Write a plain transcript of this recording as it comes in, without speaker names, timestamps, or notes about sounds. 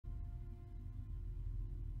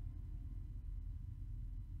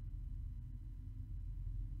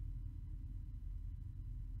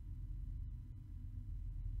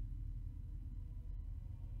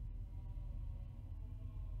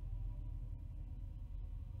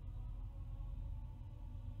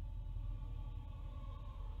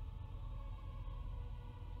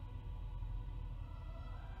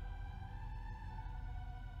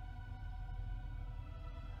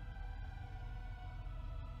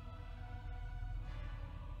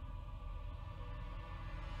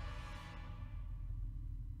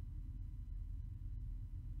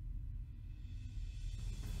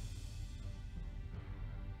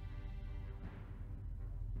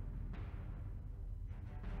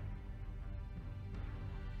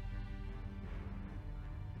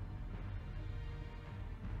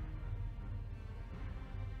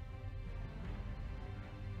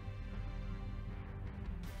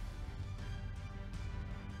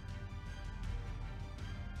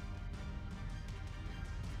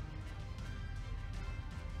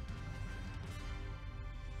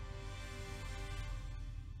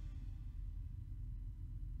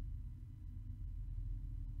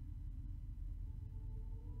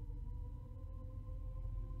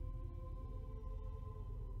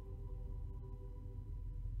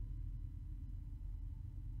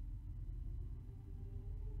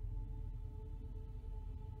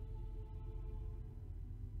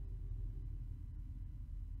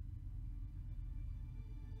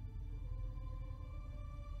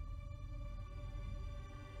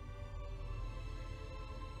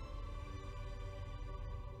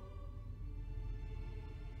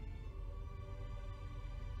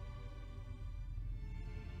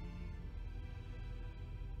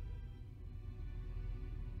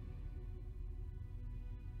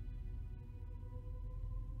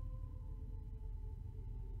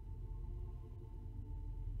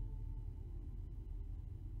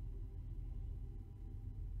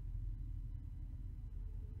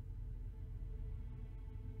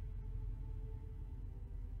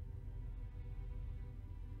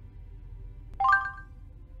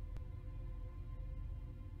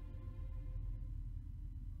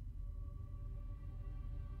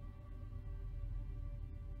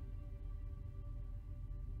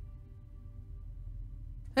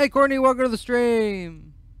Hey, Courtney, welcome to the stream.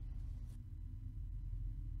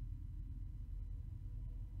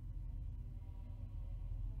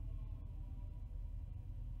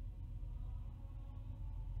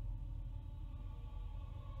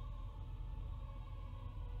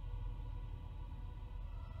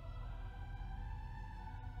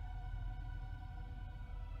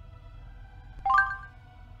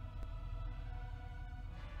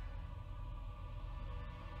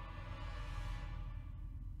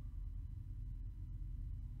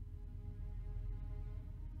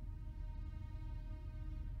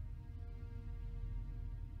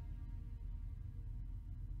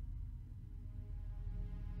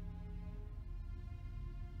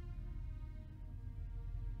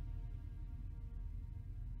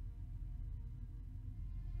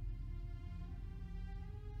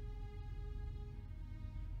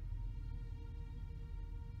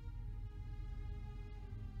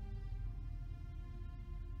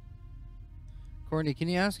 Courtney, can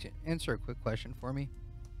you answer a quick question for me?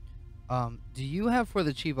 Do you have For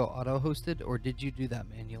the Chivo auto-hosted, or did you do that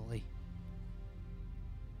manually?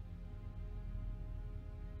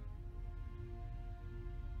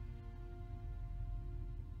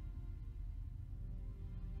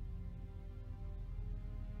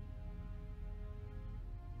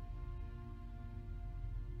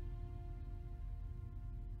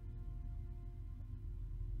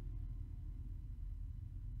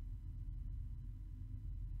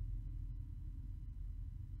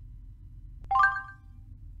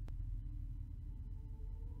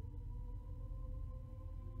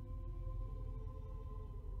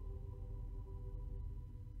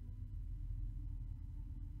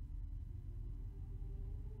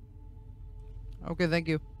 Okay, thank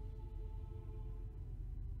you.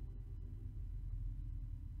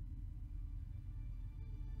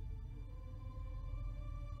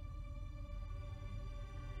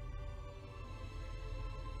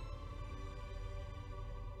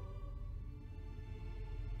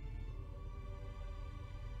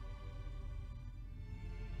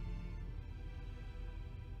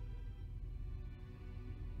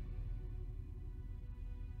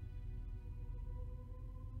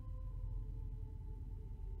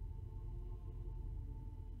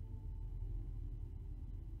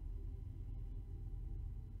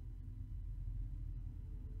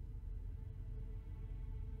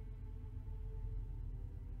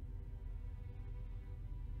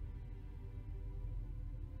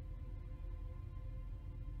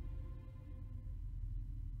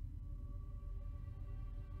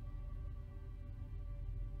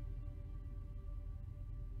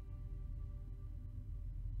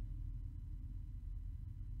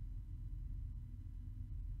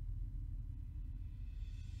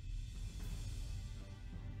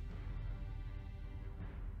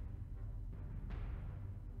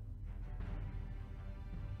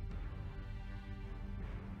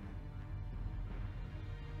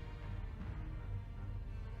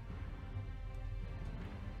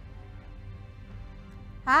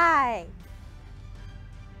 Hi.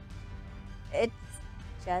 It's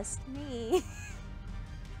just me.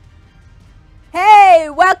 Hey,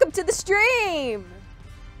 welcome to the stream.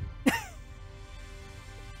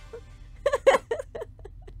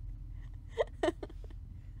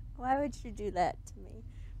 Why would you do that to me?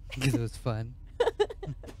 Because it was fun.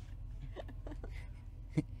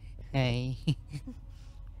 Hey.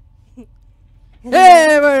 Hey,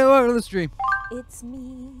 everybody, welcome to the stream. It's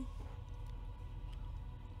me.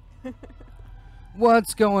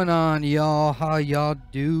 What's going on, y'all? How y'all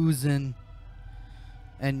doozin'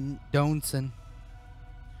 and don'tsin'?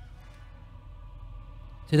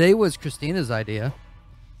 Today was Kristina's idea.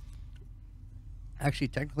 Actually,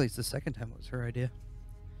 technically, it's the second time it was her idea.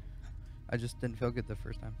 I just didn't feel good the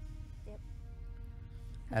first time. Yep.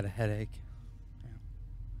 Had a headache. Yeah.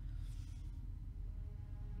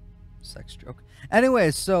 Sex stroke.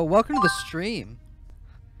 Anyway, so welcome to the stream.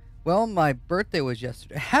 Well, my birthday was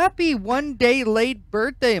yesterday. Happy 1 day late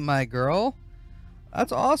birthday, my girl.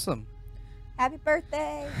 That's awesome. Happy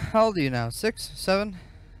birthday. How old are you now? 6, 7,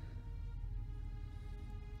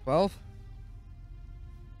 12?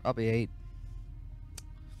 Probably 8.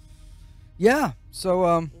 Yeah,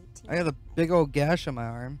 so I got a big old gash on my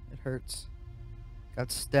arm. It hurts.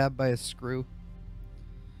 Got stabbed by a screw.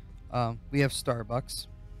 We have Starbucks.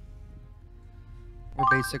 We're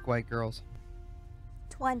basic white girls.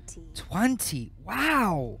 20. 20?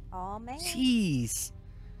 Wow. Oh, man. Jeez.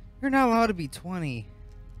 You're not allowed to be 20.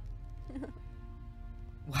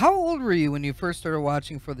 How old were you when you first started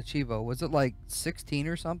watching For the Chivo? Was it like 16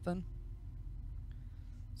 or something?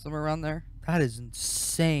 Somewhere around there? That is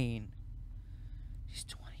insane. She's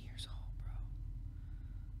 20 years old, bro.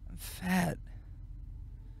 fat.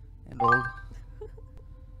 And old.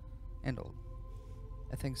 And old.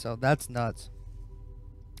 I think so. That's nuts.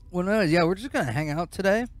 Well, no, yeah, we're just gonna hang out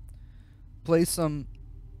today. Play some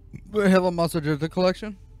Halo Monster Hunter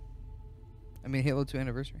Collection. I mean, Halo 2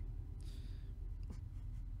 Anniversary.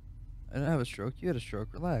 I didn't have a stroke. You had a stroke.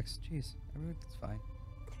 Relax. Jeez. Everything's fine.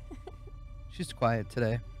 She's quiet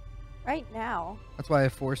today. Right now. That's why I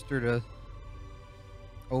forced her to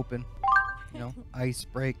open. You know, ice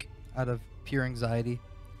break out of pure anxiety.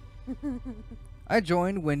 I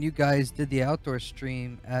joined when you guys did the outdoor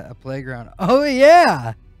stream at a playground. Oh,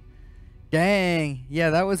 yeah! Dang. Yeah,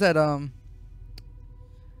 that was at,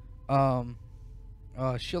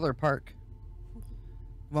 Schiller Park.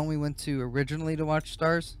 When we went to originally to watch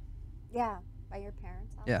stars. Yeah, by your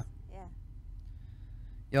parents' house. Yeah. Yeah.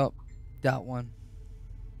 Yup, that one.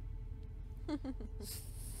 Go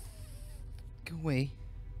away.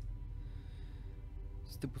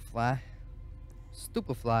 Stupid fly.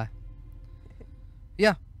 Stupid fly.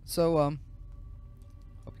 Yeah, so, hope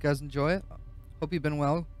you guys enjoy it. Hope you've been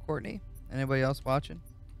well, Courtney. Anybody else watching?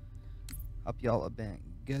 Hope y'all have been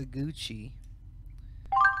Gucci.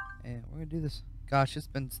 And we're gonna do this. Gosh, it's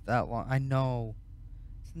been that long. I know.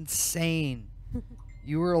 It's insane.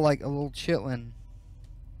 You were like a little chitlin.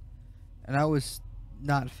 And I was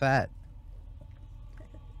not fat.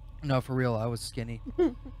 No, for real, I was skinny.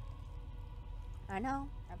 I know.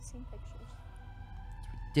 I've seen pictures. It's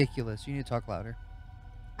ridiculous. You need to talk louder.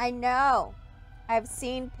 I know. I've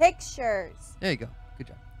seen pictures. There you go. Good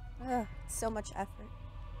job. Ugh, so much effort.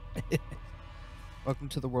 Welcome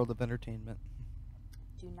to the world of entertainment.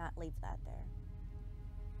 Do not leave that there.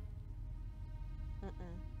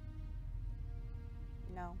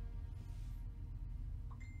 No.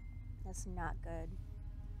 That's not good.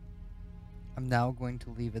 I'm now going to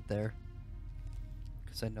leave it there.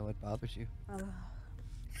 Because I know it bothers you. Ugh.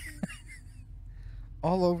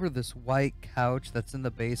 All over this white couch that's in the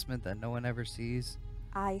basement that no one ever sees.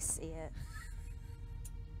 I see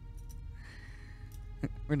it.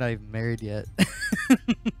 We're not even married yet.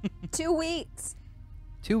 2 weeks.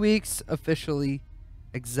 2 weeks officially.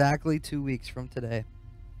 Exactly 2 weeks from today.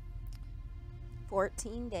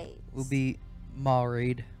 14 days. We'll be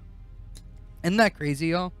married. Isn't that crazy,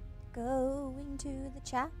 y'all? Going to the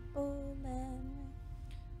chapel and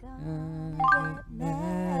Gonna get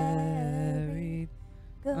married.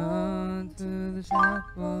 Going to the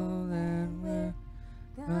chapel and we're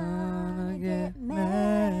gonna get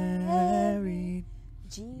married.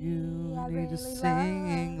 Gee, You I need really to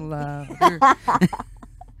sing love louder.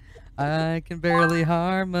 I can barely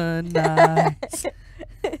harmonize.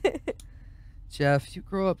 Jeff, you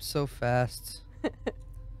grow up so fast.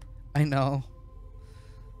 I know.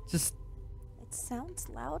 Just It sounds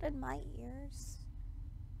loud in my ears.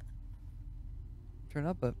 turn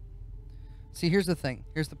up it. See, here's the thing.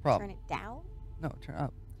 Here's the problem. Turn it down? No, turn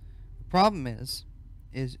up. The problem is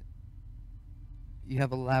you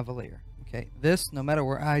have a lavalier. Okay, this, no matter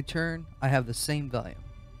where I turn, I have the same volume.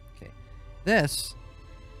 Okay, this,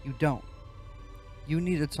 you don't. You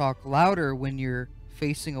need to talk louder when you're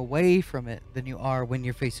facing away from it than you are when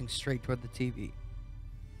you're facing straight toward the TV.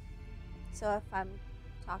 So if I'm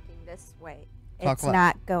talking this way, Talk it's loud.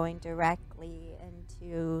 not going directly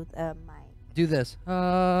into the mic. Do this.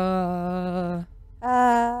 No,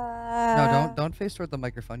 don't face toward the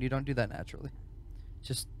microphone. You don't do that naturally.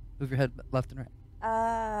 Just move your head left and right.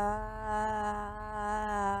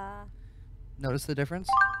 Notice the difference?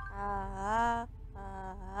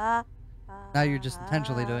 Now you're just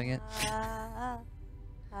intentionally doing it.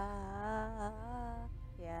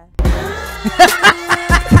 Yeah.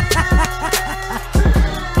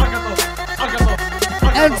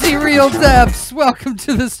 Empty Real Depths, welcome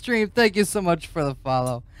to the stream. Thank you so much for the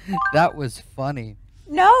follow. That was funny.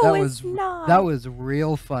 No, That it's was not. that was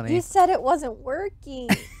real funny. You said it wasn't working.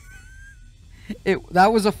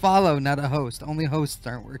 That was a follow, not a host. Only hosts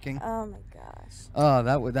aren't working. Oh my gosh. Oh,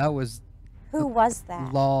 that was Who was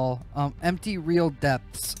that? lol. Empty Real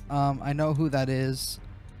Depths. I know who that is.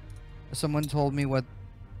 Someone told me what.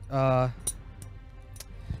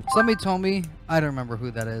 Somebody told me. I don't remember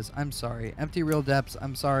who that is. I'm sorry. Empty Real Depths.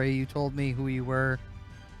 I'm sorry. You told me who you were.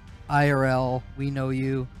 IRL. We know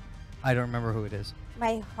you. I don't remember who it is.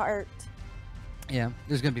 My heart. Yeah,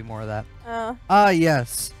 there's gonna be more of that. Oh.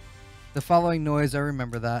 Yes. The following noise, I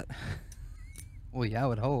remember that. Well, yeah, I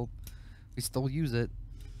would hope. We still use it.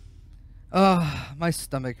 My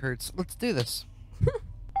stomach hurts. Let's do this.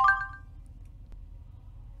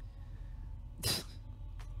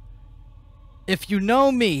 If you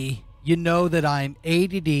know me, you know that I'm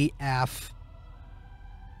ADD AF.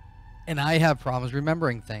 And I have problems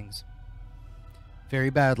remembering things. Very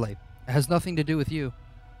badly. It has nothing to do with you.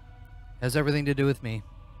 It has everything to do with me.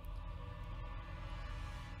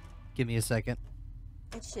 Give me a second.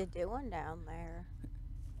 What you doing down there?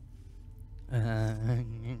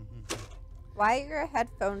 Uh, Why are your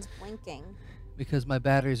headphones blinking? because my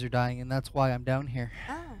batteries are dying, and that's why I'm down here.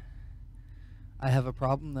 Oh. I have a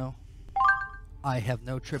problem, though. I have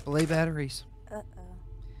no AAA batteries. Uh-oh.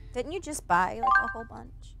 Didn't you just buy, like, a whole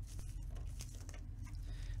bunch?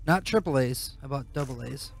 Not AAAs. I bought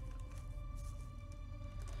AA's.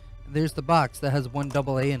 And there's the box that has one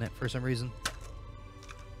AA in it for some reason.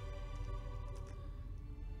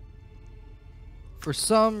 For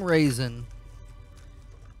some reason.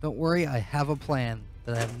 Don't worry, I have a plan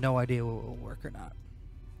that I have no idea what will work or not.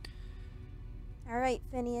 All right,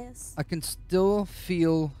 Phineas. I can still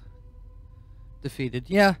feel defeated.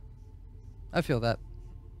 Yeah, I feel that.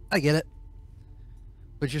 I get it.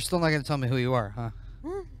 But you're still not going to tell me who you are, huh?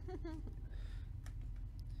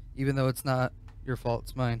 Even though it's not your fault,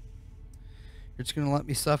 it's mine. You're just going to let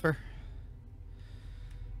me suffer?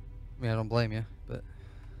 I mean, I don't blame you, but...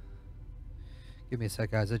 Give me a sec,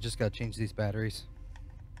 guys. I just got to change these batteries.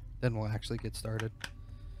 Then we'll actually get started.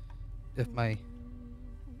 If my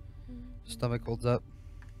stomach holds up.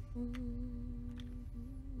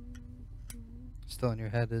 Still in your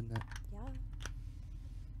head, isn't it?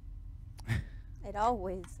 Yeah. It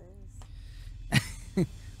always is.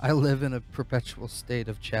 I live in a perpetual state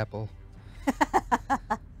of chapel.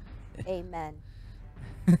 Amen.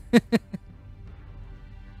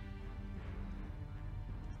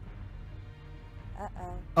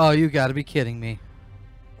 Uh-oh. Oh, you gotta be kidding me.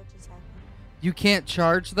 What just happened? You can't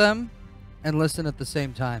charge them and listen at the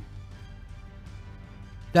same time.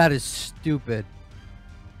 That is stupid.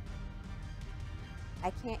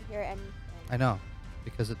 I can't hear anything. I know,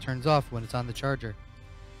 because it turns off when it's on the charger.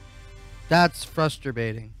 That's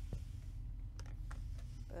frustrating.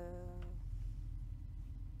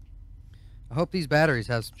 I hope these batteries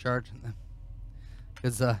have some charge in them.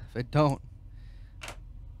 Because if I don't,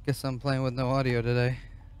 guess I'm playing with no audio today.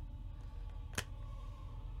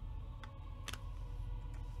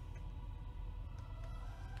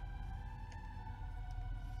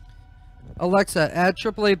 Alexa, add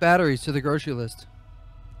AAA batteries to the grocery list.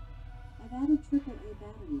 I've added AAA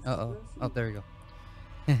batteries. Uh-oh. Oh, there you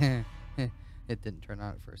go. It didn't turn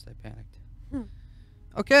on at first. I panicked.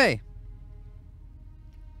 Okay.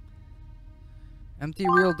 Empty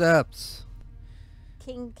Real Depths.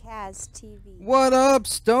 King Kaz TV. What up,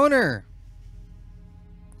 Stoner?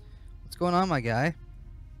 What's going on, my guy?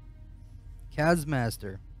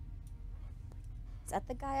 Kazmaster. Is that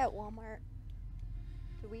the guy at Walmart?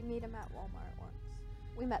 Did we meet him at Walmart once?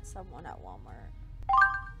 We met someone at Walmart.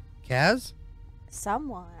 Kaz?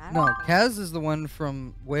 Someone. I don't No, know. Kaz is the one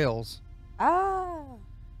from Wales. Ah.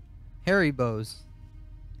 Harry Bows.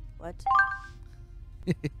 What?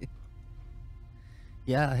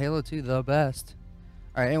 Yeah, Halo 2, the best.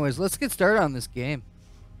 Alright, anyways, let's get started on this game.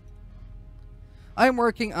 I'm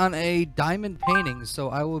working on a diamond painting, so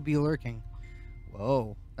I will be lurking.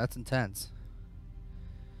 Whoa, that's intense.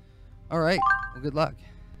 Alright, well, good luck.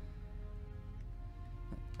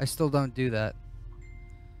 I still don't do that.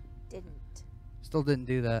 Didn't. Still didn't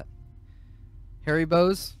do that. Harry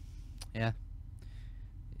Bows? Yeah.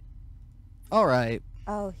 Alright.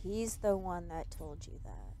 Oh, he's the one that told you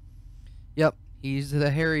that. Yep, he's the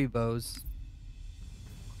Harry Bows.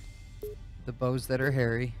 The bows that are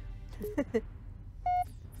hairy.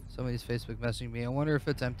 Somebody's Facebook messaging me. I wonder if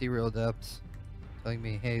it's Empty Real Depths. Telling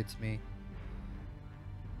me, hey, it's me.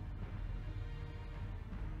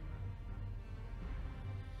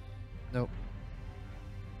 Nope.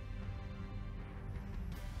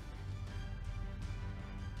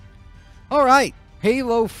 Alright.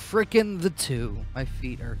 Halo frickin' the 2. My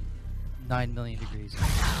feet are 9 million degrees.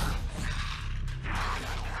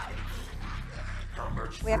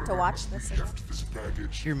 We have to watch this again. This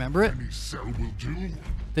baggage. Do you remember it? Any cell will do.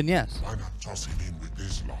 Then yes. Why not toss him in with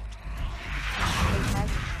this lot? Okay.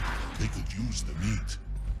 They could use the meat.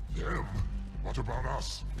 Them? What about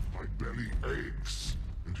us? My belly aches,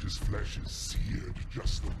 and his flesh is seared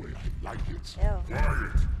just the way I like it. Ew.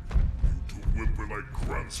 Quiet! You two whimper like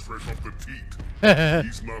grunts fresh off the teat.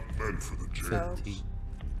 He's not meant for the jails. So-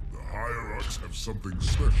 The higher-ups have something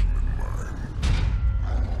special in mind.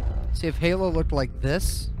 See, if Halo looked like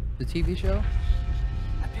this, the TV show,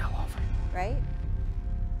 I'd be all over it. Right?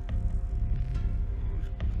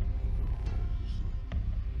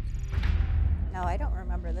 No, I don't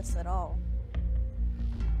remember this at all.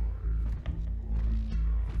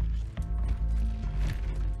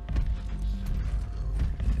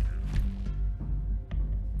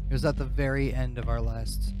 It was at the very end of our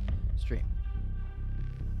last stream.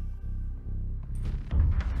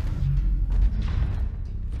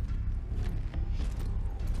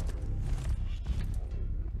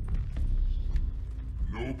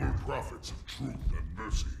 noble prophets of truth and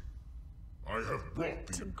mercy. I have brought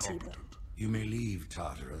the incompetent. You may leave,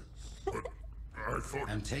 Tartarus. But I thought...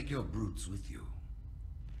 And take your brutes with you.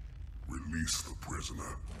 Release the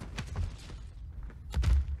prisoner.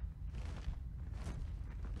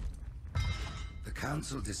 The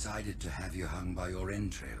council decided to have you hung by your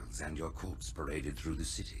entrails and your corpse paraded through the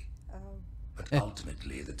city. Oh. But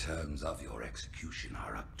ultimately, the terms of your execution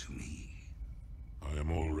are up to me. I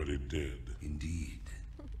am already dead. Indeed.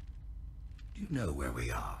 Do you know where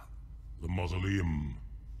we are? The mausoleum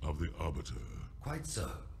of the Arbiter. Quite so.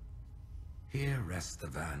 Here rests the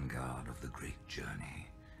vanguard of the great journey.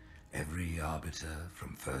 Every Arbiter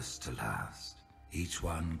from first to last. Each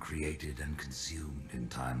one created and consumed in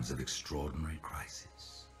times of extraordinary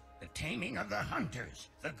crisis. The taming of the Hunters,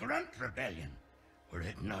 the Grunt Rebellion. Were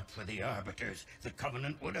it not for the Arbiters, the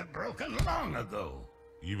Covenant would have broken long ago.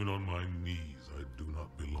 Even on my knees, I do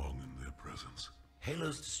not belong in their presence.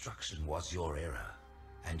 Halo's destruction was your error,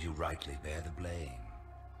 and you rightly bear the blame.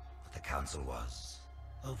 But the Council was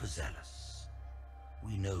overzealous.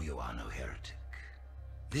 We know you are no heretic.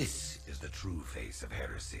 This is the true face of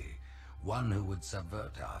heresy, one who would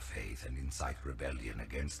subvert our faith and incite rebellion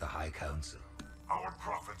against the High Council. Our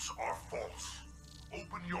prophets are false.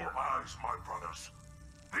 Open your eyes, my brothers.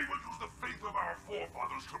 They will use the faith of our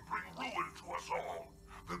forefathers to bring ruin to us all.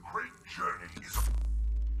 The great journey is...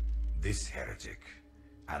 This heretic,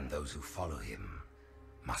 and those who follow him,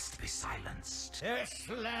 must be silenced. Their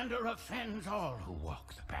slander offends all who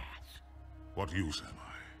walk the path. What use am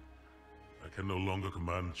I? I can no longer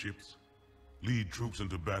command ships, lead troops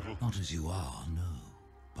into battle. Not as you are, no,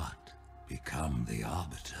 but become the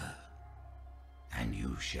Arbiter. And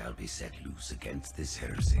you shall be set loose against this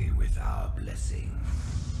heresy with our blessing.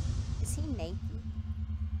 Is he naked?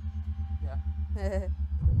 Yeah.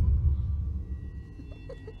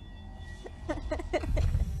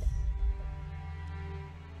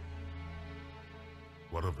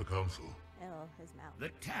 What of the Council? Oh, his mouth. The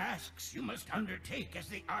tasks you must undertake as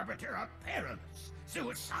the Arbiter are perilous,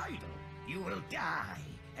 suicidal. You will die,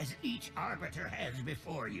 as each Arbiter has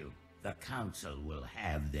before you. The Council will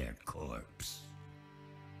have their corpse.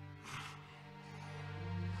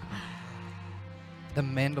 The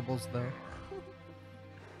mandibles, though.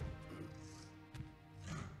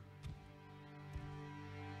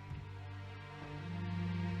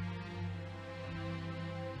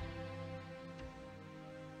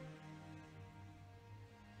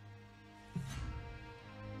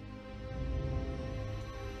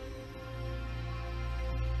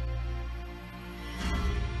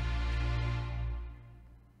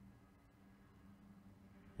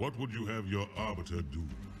 What would you have your Arbiter do?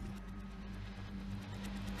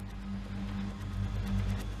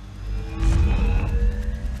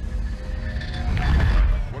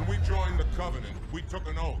 When we joined the Covenant, we took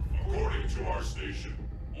an oath. According to our station,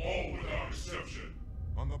 all without exception.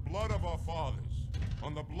 On the blood of our fathers,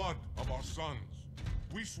 on the blood of our sons,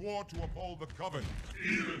 we swore to uphold the Covenant.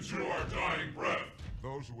 Even to our dying breath.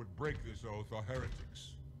 Those who would break this oath are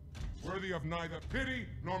heretics, worthy of neither pity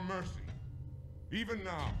nor mercy. Even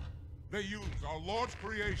now, they use our Lord's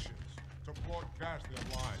creations to broadcast their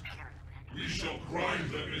lies. We shall grind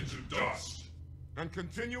them into dust and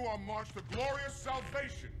continue our march to glorious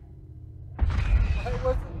salvation.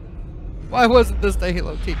 Why wasn't this the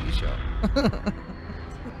Halo TV show?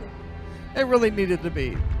 It really needed to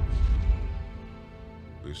be.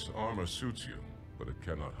 This armor suits you, but it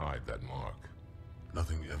cannot hide that mark.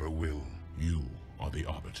 Nothing ever will. You are the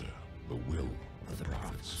Arbiter, the will of the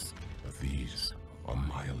prophets. But these are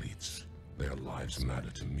my elites. Their lives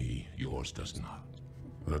matter to me, yours does not.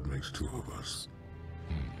 That makes two of us.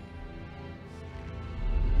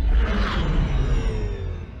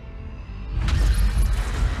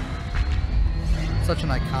 Such an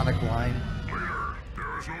iconic line. Later,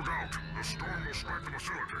 there is no doubt the storm will strike the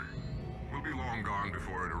facility. We'll be long gone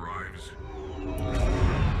before it arrives.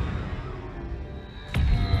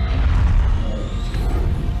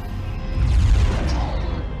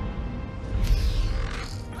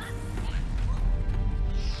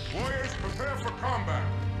 Warriors, prepare for combat.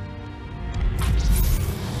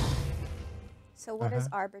 So what does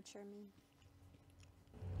Arbiter mean?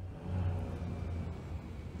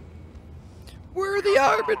 We're the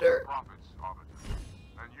Arbiter. Prophets, Arbiter,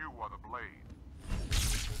 and you are the blade.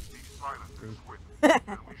 Be silent this witness,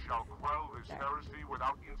 and we shall quell this heresy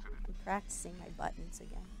without incident. I'm practicing my buttons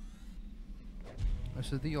again.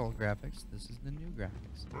 This is the old graphics. This is the new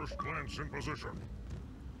graphics. First glance in position.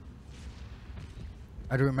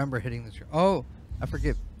 I do remember hitting this. Oh, I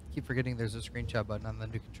keep forgetting there's a screenshot button on the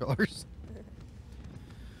new controllers.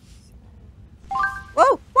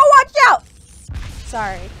 Whoa! Whoa! Watch out!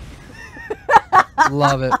 Sorry.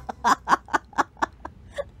 Love it.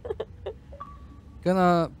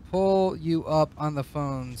 Gonna pull you up on the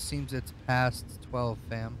phone. Seems it's past 12,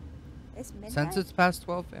 fam. It's midnight. Since it's past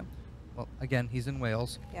 12, fam. Well, again, he's in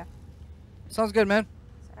Wales. Yeah. Sounds good, man.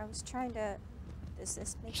 So I was trying to. Does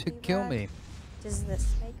this make Should me kill run? me. Does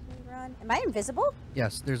this make me run? Am I invisible?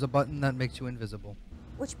 Yes, there's a button that makes you invisible.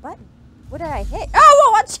 Which button? What did I hit? Oh,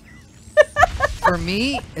 watch! For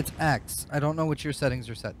me, it's X. I don't know what your settings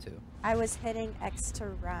are set to. I was hitting X to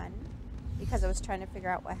run because I was trying to figure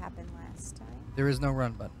out what happened last time. There is no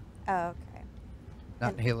run button. Oh, okay.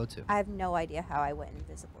 Not in Halo 2. I have no idea how I went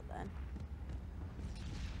invisible then.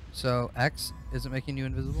 So X isn't making you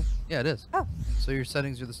invisible? Yeah, it is. Oh. So your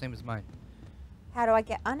settings are the same as mine. How do I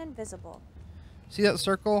get uninvisible? See that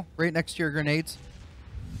circle right next to your grenades?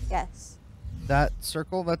 Yes. That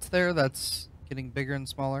circle that's there, that's getting bigger and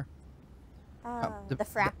smaller? The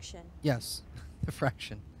fraction. Yes, the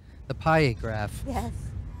fraction. The pie graph. Yes.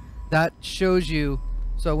 That shows you,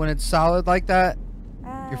 so when it's solid like that,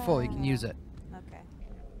 you're full, you can use it. Okay.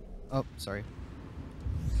 Oh, sorry.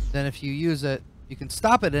 Then if you use it, you can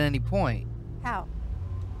stop it at any point. How?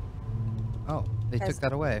 Oh, they took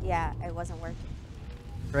that away. Yeah, it wasn't working.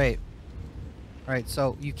 Great. Alright,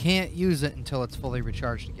 so you can't use it until it's fully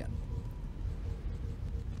recharged again.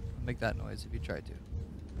 Make that noise if you try to.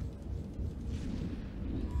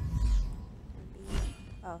 B.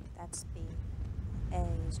 Oh, that's B. A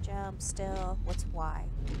is jump still. What's Y?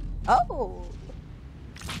 Oh!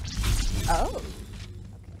 Oh! Okay,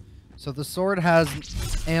 So the sword has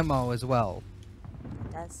ammo as well.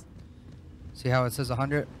 it does. See how it says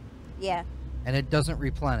 100? Yeah. And it doesn't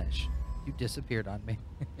replenish. You disappeared on me.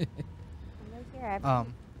 I'm right here.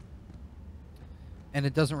 I'm And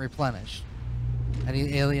it doesn't replenish.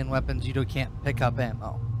 Any alien weapons, you can't pick up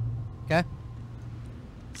ammo. Okay?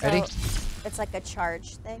 Ready? So it's like a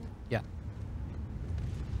charge thing? Yeah.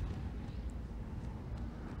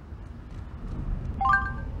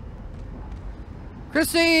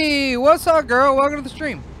 Chrissy! What's up, girl? Welcome to the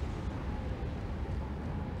stream.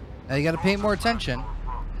 Now you gotta pay more attention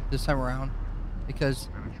this time around, because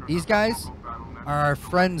these guys are our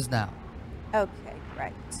friends now. Okay,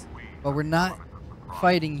 right. But we're not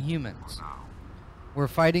fighting humans. We're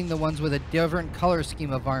fighting the ones with a different color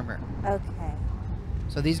scheme of armor. Okay.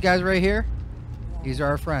 So these guys right here, Yeah. these are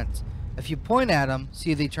our friends. If you point at them,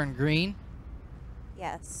 see they turn green?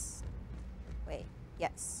 Yes. Wait.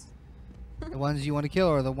 Yes. The ones you want to kill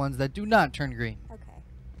are the ones that do not turn green. Okay.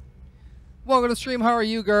 Welcome to the stream. How are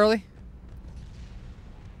you, girly?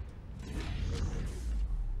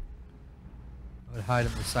 I would hide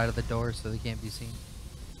on the side of the door so they can't be seen.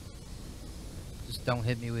 Just don't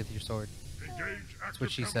hit me with your sword. Engage That's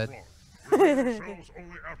what she said. Reveal yourselves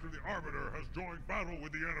only after the Arbiter has joined battle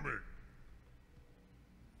with the enemy.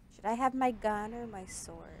 Should I have my gun or my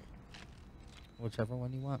sword? Whichever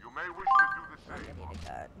one you want. You may wish to do the I same, need a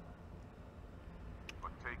gun.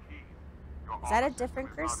 but take heed. Your Is that a officer different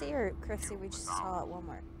is not Chrissy or in Chrissy you we just without saw at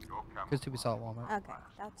Walmart? your Because we saw at Walmart. Okay,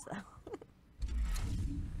 that's the.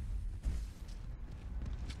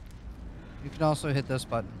 You can also hit this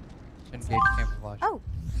button to engage camouflage. Oh!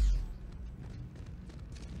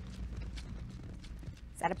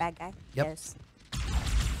 Is that a bad guy? Yep. Yes.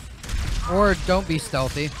 Or don't be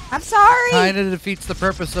stealthy. I'm sorry! Kind of defeats the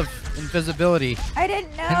purpose of invisibility I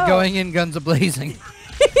didn't know! and going in guns a-blazing.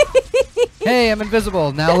 Hey, I'm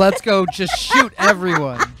invisible. Now let's go just shoot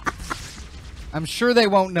everyone. I'm sure they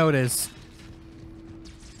won't notice.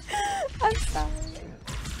 I'm sorry.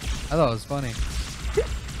 I thought it was funny.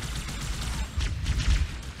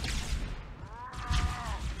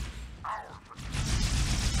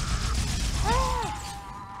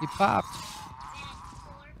 He popped.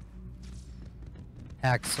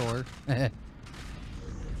 Hacksaw.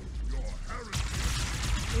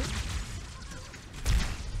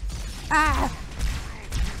 Ah!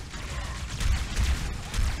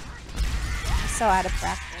 I'm so out of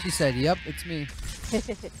practice. She said, "Yep, it's me."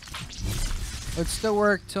 Let's still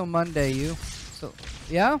work till Monday, you. So,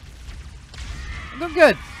 yeah? I'm doing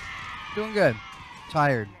good. Doing good.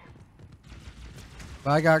 Tired.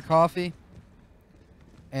 But I got coffee.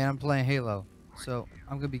 And I'm playing Halo. So,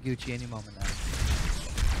 I'm going to be Gucci any moment now.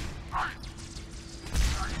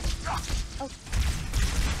 Oh.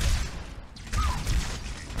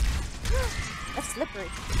 That's slippery.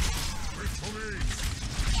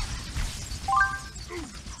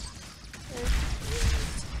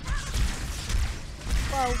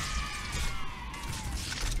 Whoa.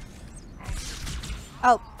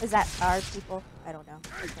 Oh, is that our people? I don't know.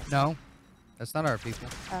 Okay. No. That's not our people.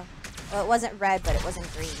 Oh. Well, it wasn't red, but it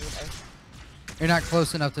wasn't green either. You're not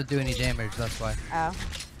close enough to do any damage, that's why. Oh.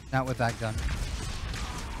 Not with that gun.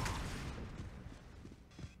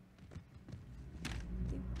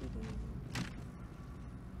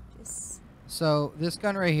 Just. So, this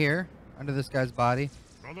gun right here, under this guy's body,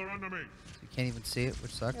 Another enemy. you can't even see it,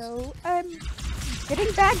 which sucks. No,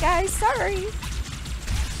 getting bad guys. Sorry.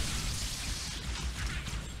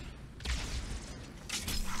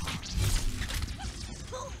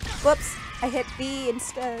 Whoops! I hit B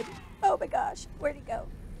instead. Oh my gosh, where'd he go?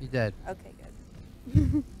 You dead. Okay,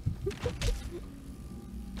 good.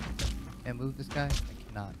 Can't move this guy? I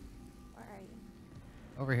cannot. Where are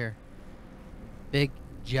you? Over here. Big,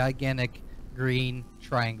 gigantic, green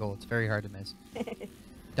triangle. It's very hard to miss.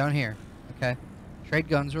 Down here. Okay. Trade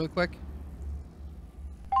guns really quick.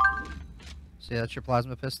 See, that's your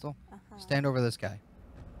plasma pistol. Stand over this guy.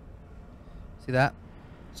 See that?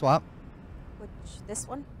 Swap. Which, this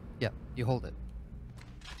one? Yep, you hold it.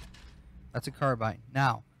 That's a carbine.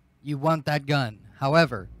 Now, you want that gun.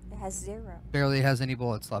 However, It has 0. barely has any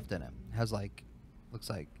bullets left in it. It has like, looks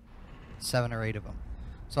like 7 or 8 of them.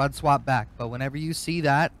 So I'd swap back. But whenever you see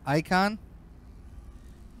that icon,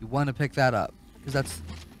 you want to pick that up. Because that's,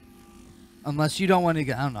 unless you don't want to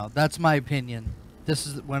get, I don't know. That's my opinion. This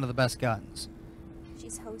is one of the best guns.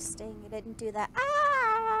 She's hosting. It didn't do that.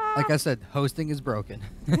 Ah! Like I said, hosting is broken.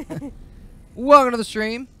 Welcome to the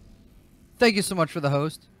stream. Thank you so much for the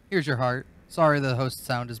host. Here's your heart. Sorry the host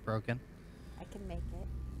sound is broken. I can make it.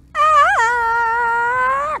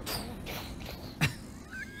 Ah!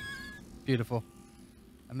 Beautiful.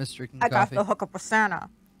 I miss drinking I got coffee. the hookup with Santa.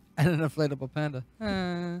 And an inflatable panda.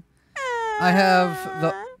 I have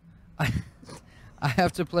the... I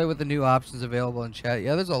have to play with the new options available in chat.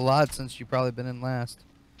 Yeah, there's a lot since you've probably been in last.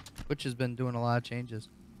 Twitch has been doing a lot of changes.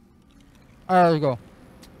 Alright, let's go.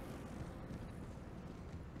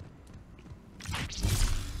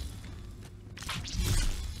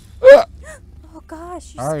 Oh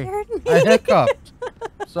gosh, you Sorry. scared me. I hiccuped.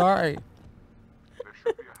 Sorry. There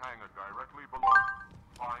should be a hangar directly below.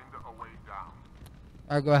 Find a way down.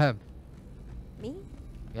 Alright, go ahead. Me?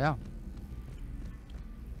 Yeah.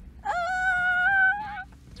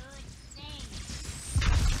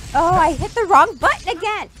 Oh, I hit the wrong button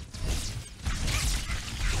again.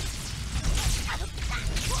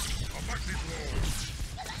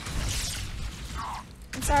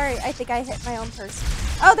 I'm sorry. I think I hit my own person.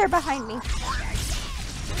 Oh, they're behind me.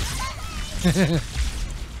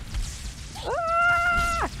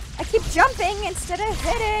 Ah! I keep jumping instead of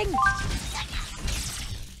hitting.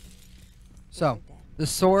 So, the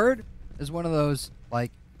sword is one of those,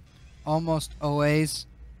 like, almost always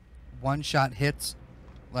one-shot hits.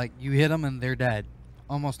 Like, you hit them and they're dead.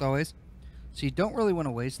 Almost always. So you don't really want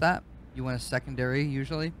to waste that. You want a secondary,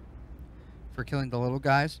 usually, for killing the little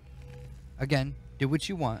guys. Again, do what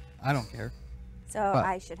you want. I don't care. So But-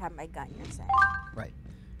 I should have my gun, you're saying? Right.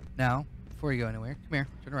 Now, before you go anywhere, come here.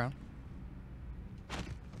 Turn around.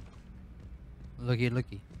 Looky,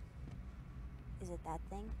 looky. Is it that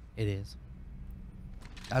thing? It is.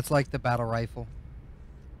 That's like the battle rifle.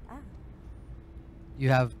 Ah. You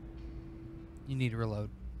need to reload.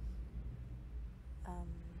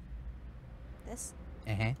 This?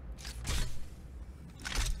 Uh-huh.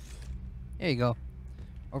 There you go.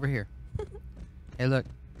 Over here. Hey, look.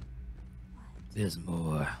 What? There's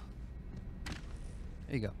more.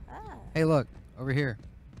 There you go. Ah. Hey, look. Over here.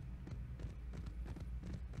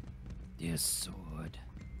 Your sword.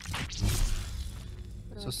 What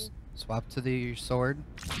do So I do? swap to your sword.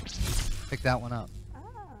 Pick that one up. Oh.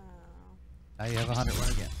 Now you have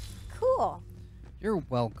 101 again. Cool. You're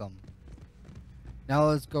welcome. Now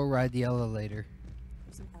let's go ride the elevator.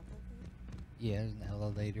 There's an elevator. Yeah, there's an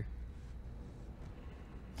elevator.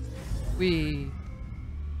 Whee!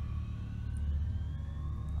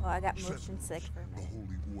 Oh, I got motion sick for a The minute.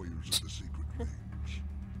 holy warriors of the sacred range.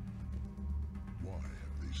 Why have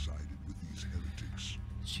they sided with these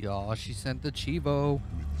heretics? She sent the Chivo.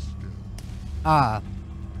 With stealth. Ah.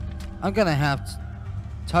 I'm gonna have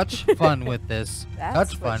touch fun with this.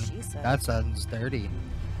 That's Touch what fun. she said. That sounds dirty.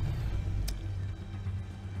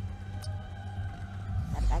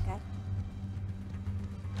 That bad guy?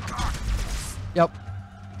 Yep.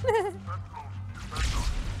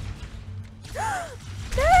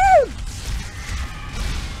 No!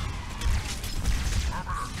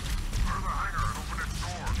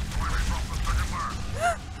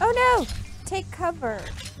 Oh no! Take cover.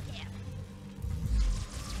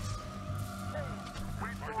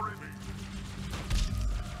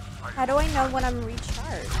 How do I know when I'm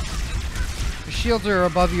recharged? Your shields are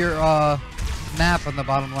above your map on the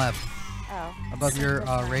bottom left. Oh. Above your super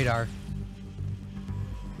fun. radar.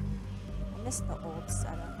 I missed the old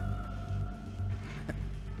setup.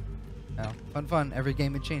 No, fun. Every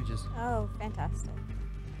game it changes. Oh, fantastic.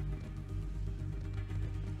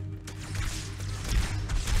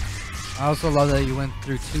 I also love that you went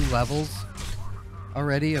through 2 levels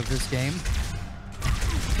already of this game.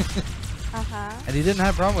 Uh-huh. And he didn't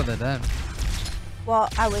have a problem with it then. Well,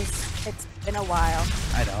 it's been a while.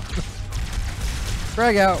 I know.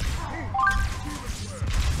 Frag out.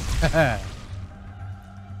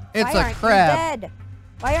 It's Why a aren't crab. you dead?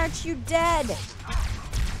 Why aren't you dead?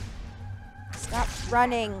 Stop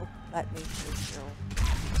running. Let me shoot you.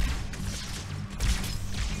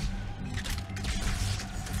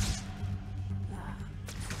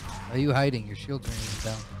 Are you hiding? Your shield's raining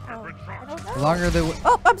down. Oh, I don't know. The longer they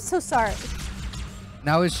Oh, I'm so sorry.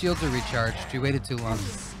 now his shields are recharged. You waited too long.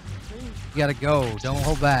 You gotta go. Don't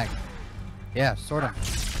hold back. Yeah, sort him.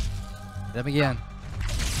 Hit him again.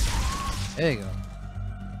 There you go.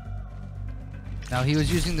 Now he was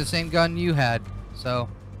using the same gun you had, so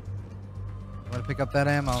I'm gonna pick up that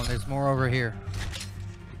ammo. And there's more over here.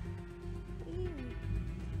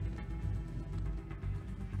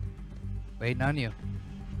 Waiting on you.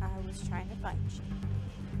 I was trying to find you.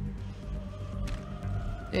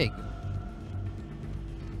 There you go.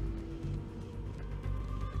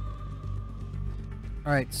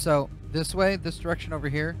 Alright, so this way, this direction over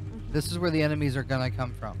here, this is where the enemies are gonna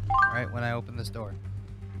come from. Alright, when I open this door.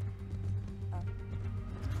 I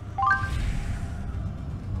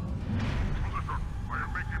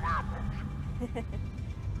am making my approach.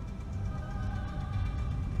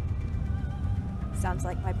 Sounds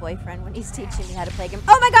like my boyfriend when he's teaching me how to play game.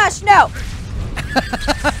 Oh my gosh, no!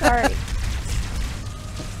 Sorry.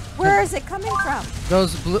 Where is it coming from?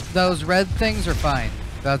 Those red things are fine.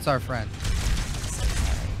 That's our friend. So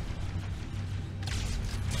sorry.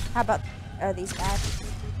 How about these bad?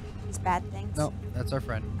 These bad things? No, that's our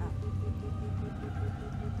friend.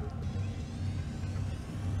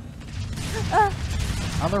 Oh.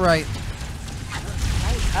 On the right.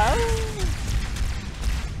 Right. Oh.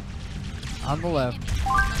 On the left. The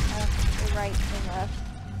right, the left.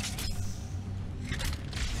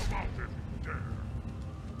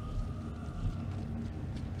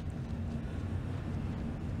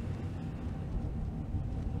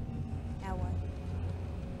 Now what?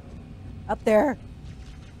 Up there.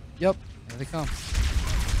 Yep, here they come.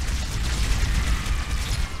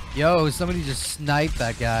 Yo, somebody just sniped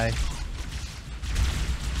that guy.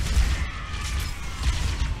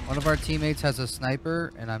 One of our teammates has a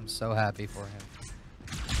sniper, and I'm so happy for him.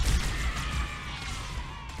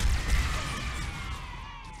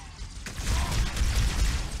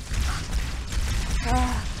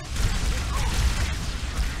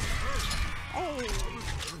 Hey,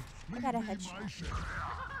 I got a headshot.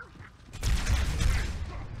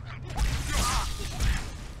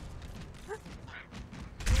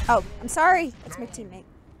 Oh, I'm sorry. That's my teammate.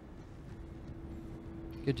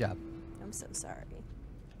 Good job. I'm so sorry.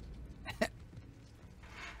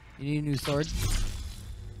 You need a new sword?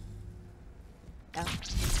 No,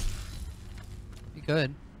 You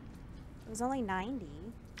could. it was only 90.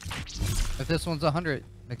 If this one's 100,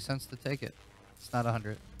 makes sense to take it. It's not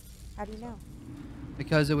 100. How do you know?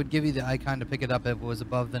 Because it would give you the icon to pick it up if it was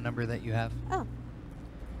above the number that you have. Oh,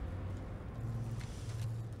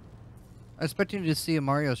 I was expecting to see a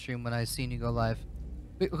Mario stream when I seen you go live.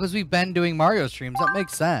 Because we've been doing Mario streams, that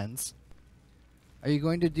makes sense. Are you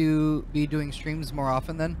going to be doing streams more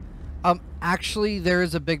often then? Actually, there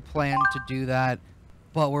is a big plan to do that,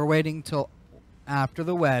 but we're waiting till after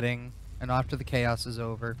the wedding and after the chaos is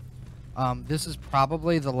over. This is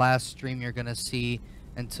probably the last stream you're gonna see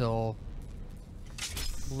until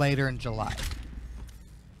later in July.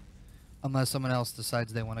 Unless someone else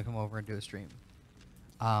decides they want to come over and do a stream.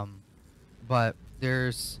 But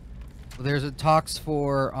there's a talks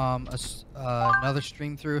for another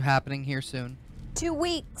stream through happening here soon. 2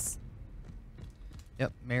 weeks.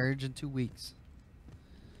 Yep, marriage in 2 weeks.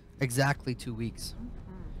 Exactly 2 weeks.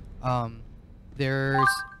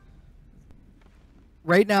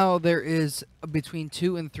 Right now there is between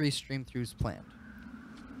 2 and 3 stream throughs planned.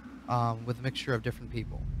 With a mixture of different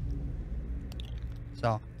people.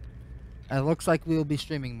 So, it looks like we will be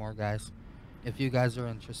streaming more, guys. If you guys are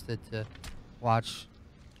interested to watch.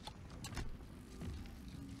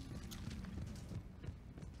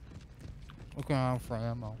 Looking around for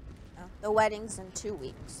ammo. Oh, the wedding's in 2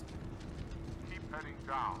 weeks. Keep heading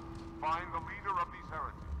down. Find the leader of these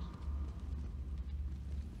heretics.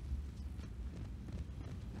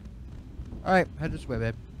 Alright, head this way,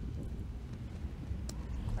 babe.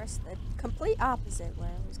 Of course, the complete opposite where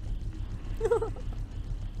I was going. Look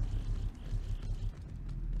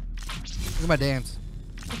at my dance.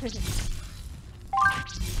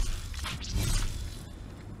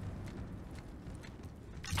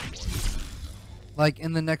 Like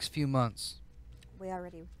in the next few months. We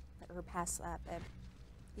already were past that, babe.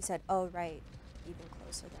 He said, "Oh right, even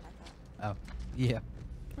closer than I thought." Oh, yeah.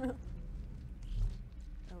 What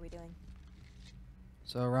are we doing?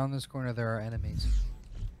 So around this corner there are enemies.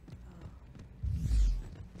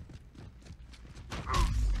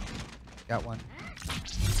 Got one.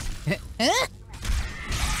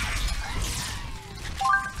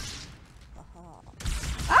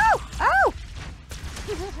 Oh! Oh!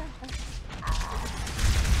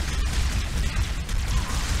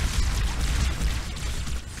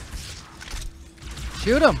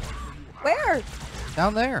 Shoot him! Where?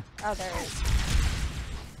 Down there. Oh, there it is.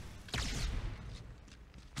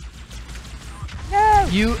 No!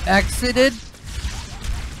 You exited?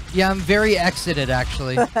 Yeah, I'm very exited,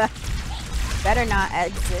 actually. Better not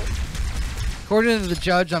exit. According to the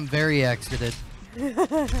judge, I'm very exited.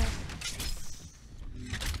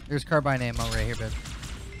 There's carbine ammo right here, babe.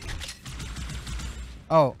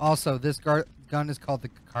 Oh, also, this gun is called the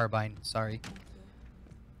carbine. Sorry.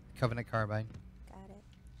 Covenant carbine. Got it.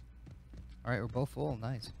 Alright, we're both full.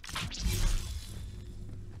 Nice.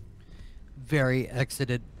 Very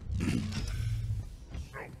exited. You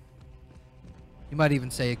might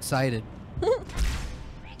even say excited.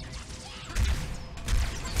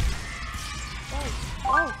 Whoa,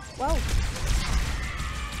 whoa, whoa.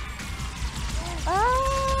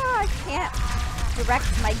 Oh, I can't direct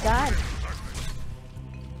my gun.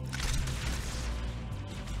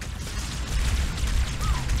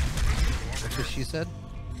 That's what she said?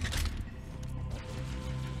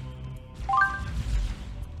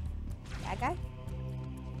 That guy?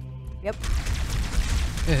 Yep.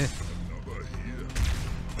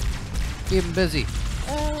 Keep him busy.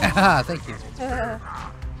 Thank you.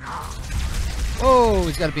 Oh,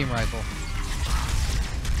 he's got a beam rifle.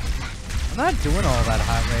 I'm not doing all that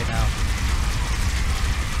hot right now.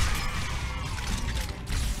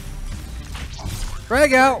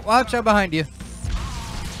 Frag out! Watch out behind you.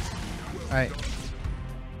 Alright.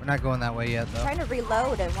 We're not going that way yet, I'm though. trying to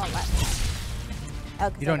reload and won't let me. Oh,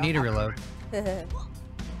 'cause You don't need to have reload.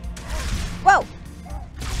 Whoa!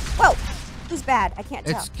 Whoa! Who's bad? I can't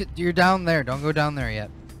tell. You're down there. Don't go down there yet.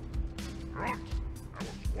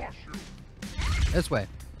 This way.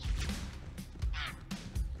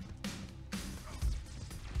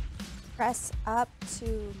 Press up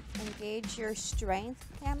to engage your strength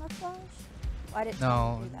camouflage? Why did it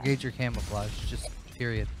No, do that? engage your camouflage. Just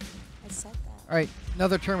period. I said that. Alright,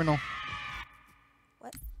 another terminal.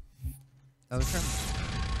 What? Another terminal.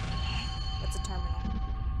 What's a terminal?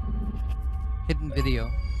 Hidden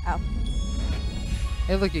video. Oh.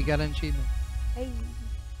 Hey, look, you got an achievement. Hey.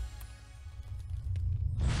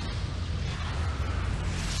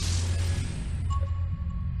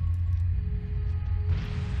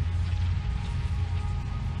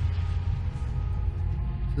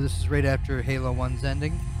 So this is right after Halo 1's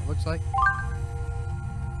ending, it looks like.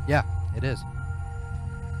 Yeah, it is.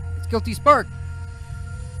 It's Guilty Spark.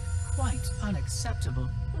 Quite unacceptable.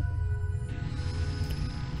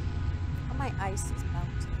 Oh, my ice is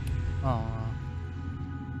melting. Aww.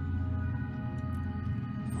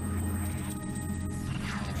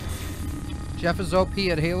 Jeff is OP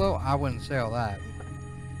at Halo? I wouldn't say all that.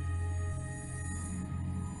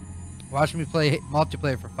 Watch me play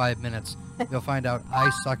multiplayer for 5 minutes. You'll find out I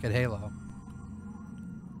suck at Halo.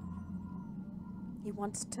 He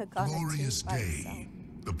wants to go Glorious day.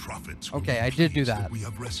 The prophets. Okay, I did do that. We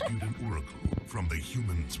have rescued an oracle from the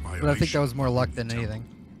humans' violation. But I think that was more luck than anything.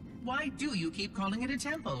 Why do you keep calling it a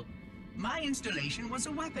temple? My installation was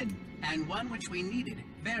a weapon, and one which we needed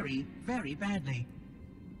very, very badly.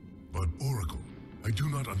 But Oracle, I do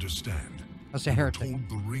not understand. That's a We were heretic. told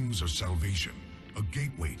the rings are salvation, a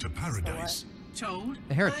gateway to paradise. Told?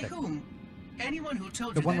 The heretic. By whom? Anyone who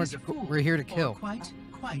told The you one that is a we're- fool. we're here to or kill.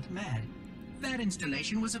 Quite mad. That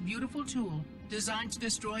installation was a beautiful tool, designed to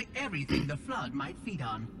destroy everything the Flood might feed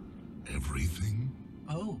on. Everything?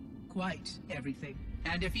 Oh, quite everything.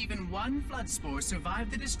 And if even one Flood spore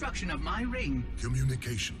survived the destruction of my ring,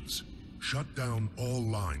 Communications. Shut down all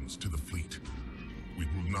lines to the fleet. We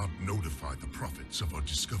will not notify the prophets of our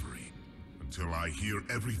discovery until I hear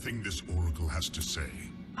everything this Oracle has to say.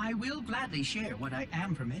 I will gladly share what I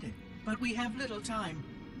am permitted. But we have little time.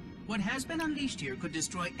 What has been unleashed here could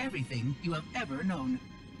destroy everything you have ever known.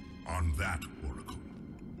 On that, Oracle,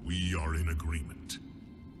 we are in agreement.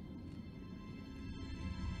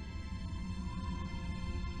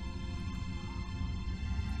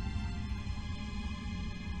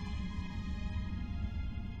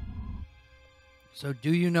 So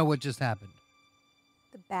do you know what just happened?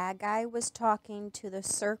 The bad guy was talking to the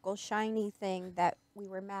circle shiny thing that we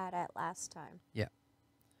were mad at last time. Yeah.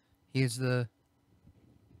 He's the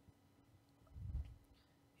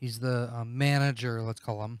He's the manager, let's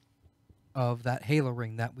call him, of that Halo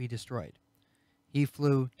ring that we destroyed. He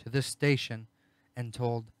flew to this station and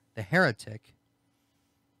told the heretic,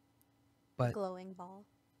 but Glowing ball.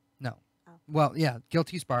 no. Oh. Well, yeah,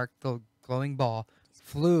 Guilty Spark, the glowing ball,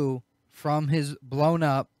 flew from his blown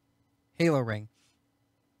up Halo ring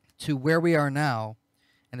to where we are now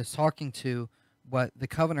and is talking to what the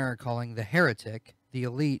Covenant are calling the heretic, the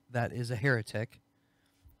elite that is a heretic,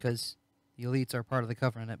 because the elites are part of the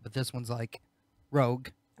Covenant, but this one's like rogue.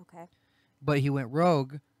 Okay. But he went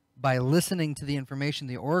rogue by listening to the information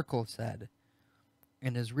the Oracle said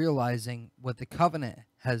and is realizing what the Covenant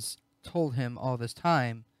has told him all this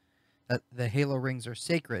time, that the Halo rings are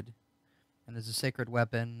sacred and is a sacred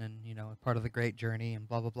weapon and, you know, part of the great journey and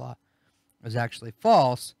blah, blah, blah, is actually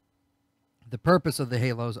false. The purpose of the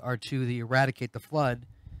Halos are to eradicate the flood,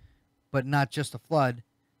 but not just the flood,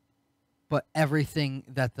 but everything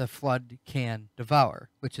that the flood can devour,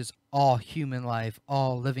 which is all human life,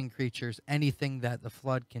 all living creatures, anything that the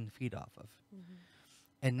flood can feed off of. Mm-hmm.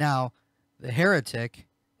 And now the heretic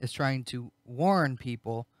is trying to warn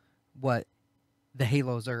people what the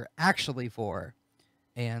Halos are actually for.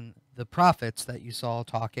 And the prophets that you saw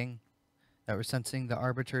talking, that were sensing the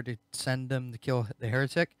Arbiter to send them to kill the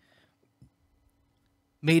heretic,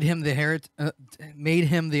 made him the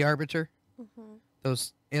Arbiter. Mm-hmm.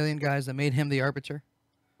 Those alien guys that made him the Arbiter,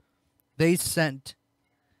 they sent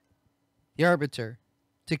the Arbiter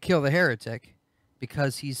to kill the heretic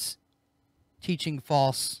because he's teaching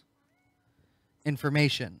false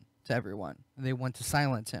information to everyone. And they want to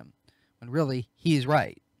silence him, when really he's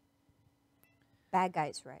right. Bad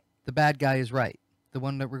guy's right. The bad guy is right. The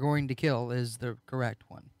one that we're going to kill is the correct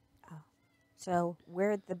one. Oh. So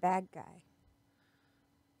we're the bad guy.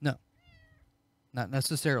 No. Not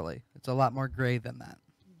necessarily. It's a lot more gray than that.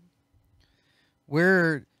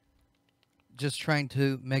 We're just trying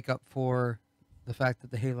to make up for the fact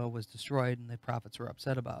that the Halo was destroyed and the prophets were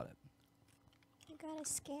upset about it. I got a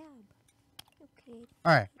scab. Okay.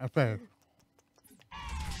 Alright, okay.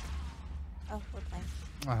 Oh, we're playing.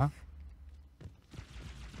 Uh-huh.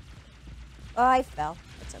 Oh, I fell.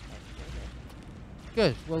 It's okay.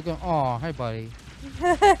 Good. Well done. Oh, hi, buddy.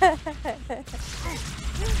 We're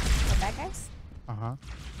bad guys? Uh-huh.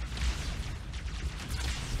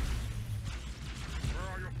 Where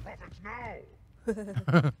are your prophets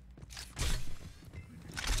now?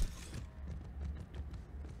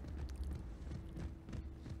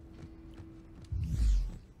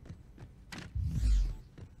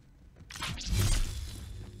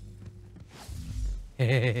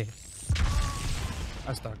 Hey.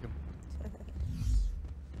 I stuck him.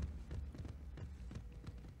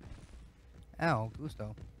 Ow,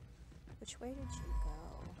 Gusto. Which way did you go?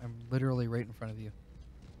 I'm literally right in front of you.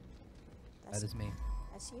 That's That is me.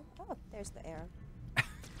 That's you? Oh, there's the arrow.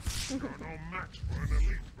 You're no match for an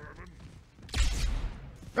elite, Vermin.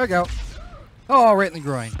 There we go. Oh, right in the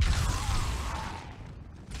groin.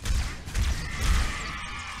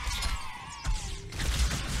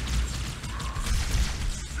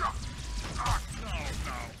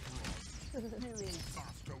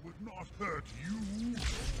 Faster would not hurt you.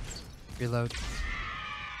 Reload.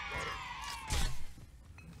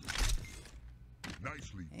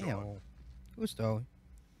 Nicely Ew. done. Gusto.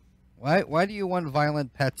 Why do you want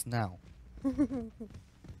violent pets now?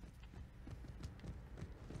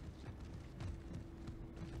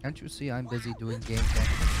 Can't you see I'm busy doing gameplay?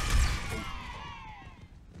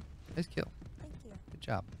 Nice kill. Thank you. Good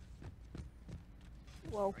job.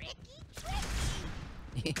 Whoa.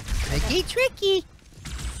 Tricky, tricky.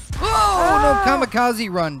 Oh, no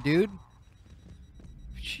kamikaze run, dude.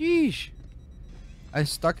 Sheesh. I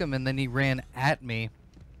stuck him and then he ran at me.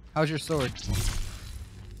 How's your sword?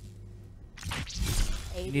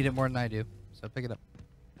 You need it more than I do, so pick it up.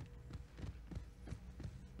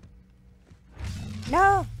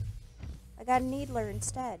 No! I got a needler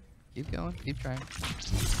instead. Keep going, keep trying.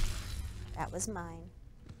 That was mine.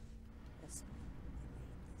 This one.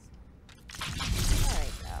 There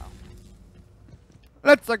we go.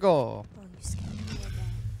 Let's go. Oh, you scared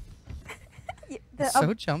me again.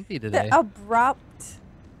 So jumpy today. The abrupt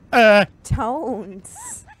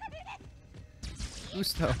tones.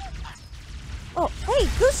 Gusto. Oh, hey,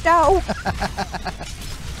 Gusto!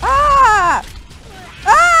 Ah!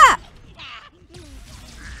 Ah!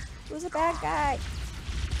 Who's a bad guy?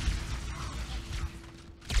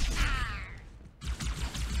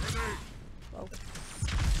 Whoa.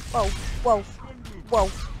 Whoa. Whoa. Whoa.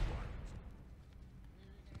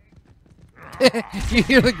 You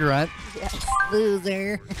hear the grunt? Yes.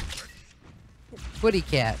 Loser. Woody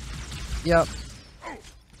cat. Yep.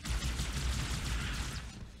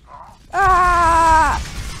 Ah!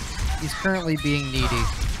 He's currently being needy.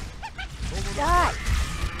 Die.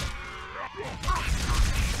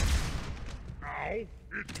 Ow,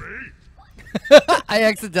 it's me. I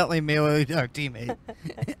accidentally meleeed our teammate.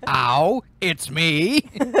 Ow, it's me.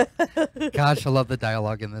 Gosh, I love the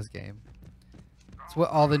dialogue in this game. It's what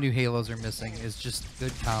all the new Halos are missing, is just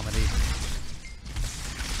good comedy.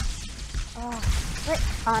 Oh, frick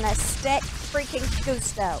on a stick, freaking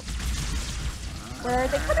Gusto. Where are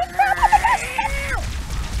they coming from? Oh my gosh!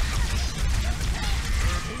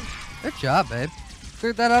 Good job, babe.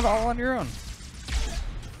 Cleared that out all on your own.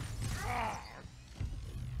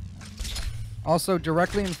 Also,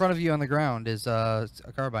 directly in front of you on the ground is a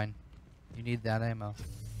carbine. You need that ammo.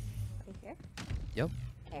 Right here? Yep.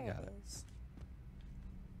 There Got it it. is.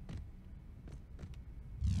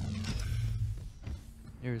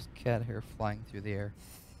 There's cat hair flying through the air.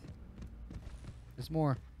 There's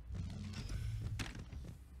more.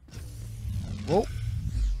 Whoa.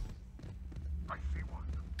 I see one.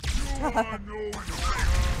 You are no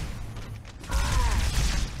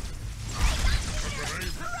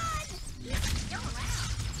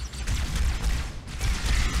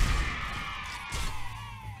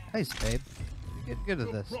Nice, babe. You're getting good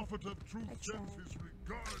at this. prophet of truth sends his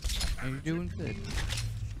regards. You're doing good.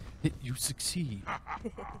 You succeed.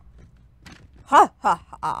 Ha ha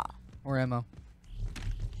ha. More ammo.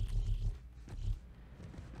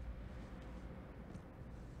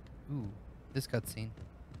 Ooh, this cutscene.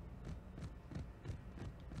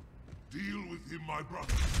 Deal with him, my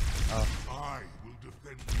brother. Oh, I will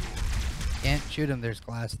defend yours. can't shoot him. There's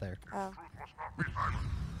glass there. Oh.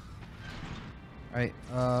 Alright,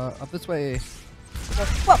 up this way.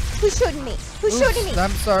 Whoa, who's shooting me? Who's shooting me?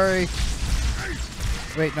 I'm sorry.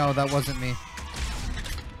 Wait, no, that wasn't me.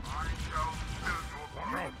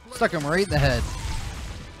 Stuck him right in the head.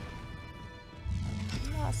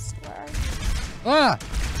 Lost, where are you? Ah!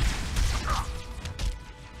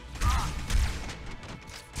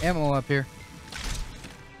 Ammo up here.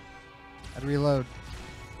 I'd reload.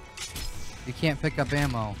 You can't pick up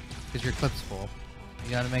ammo because your clip's full. You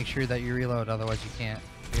gotta make sure that you reload, otherwise you can't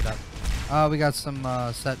pick it up. We got some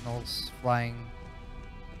sentinels flying.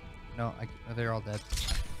 No, they're all dead.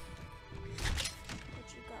 Where'd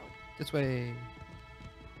you go? This way.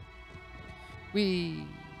 We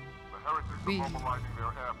The heretics are mobilizing their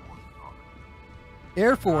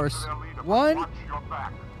Air air forces. Force. Their leader, One. watch your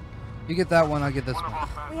back. You get that one, I'll get this One of one. our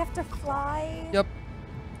men We have to fly? Yep.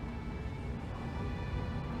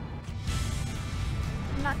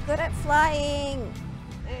 I'm not good at flying.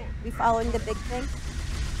 We following the big thing?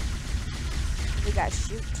 We gotta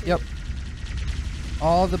shoot too. Yep.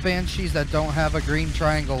 All the banshees that don't have a green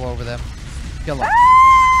triangle over them, kill them.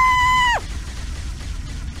 Ah!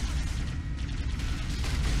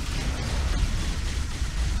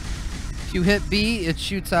 If you hit B, it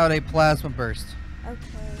shoots out a plasma burst. Okay.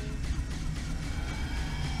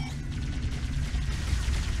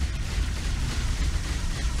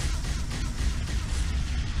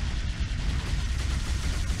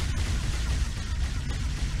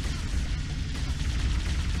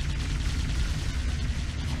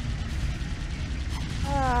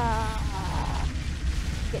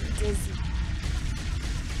 Getting dizzy.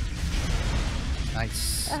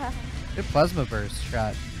 Nice. Good plasma burst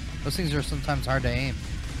shot. Those things are sometimes hard to aim.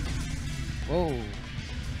 Whoa.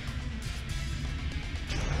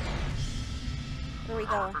 Where are we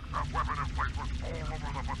going? Heretics have weapon emplacements all over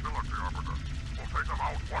the facility, Arbiter. We'll take them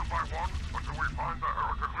out one by one until we find the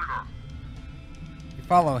heretic leader. You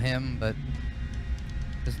follow him, but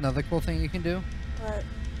there's another cool thing you can do. What?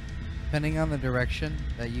 Depending on the direction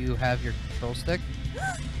that you have your control stick.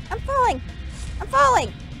 I'm falling! I'm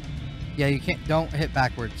falling! Yeah, you can't. Don't hit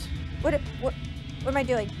backwards. What am I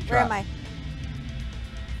doing? Where am I?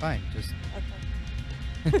 Fine. Just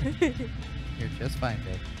Okay. you're just fine,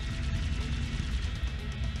 babe.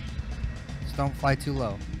 Just don't fly too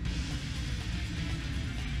low.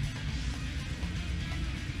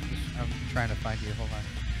 I'm trying to find you. Hold on.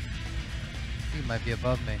 You might be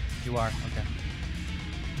above me. You are. Okay.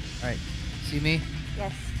 Alright. See me?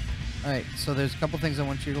 Yes. Alright, so there's a couple things I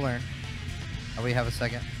want you to learn. We have a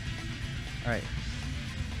second. Alright.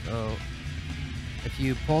 So, if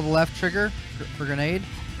you pull the left trigger for grenade,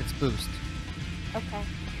 it's boost. Okay.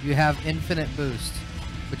 You have infinite boost,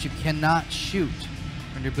 but you cannot shoot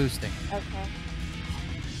when you're boosting. Okay.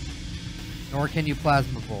 Nor can you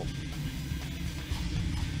plasma bolt.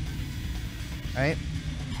 Right?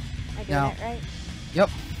 Am I doing Now- it right? Yep.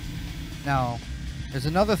 Now, there's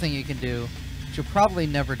another thing you can do, which you'll probably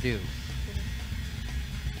never do.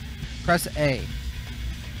 Press A,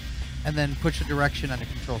 and then push a direction on the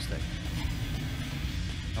control stick.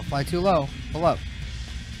 Don't fly too low. Pull up.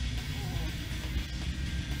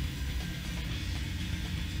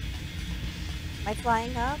 Am I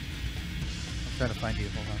flying up? I'm trying to find you.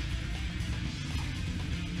 Hold on.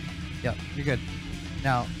 Yep, you're good.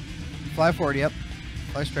 Now, fly forward. Yep.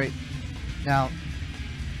 Fly straight. Now,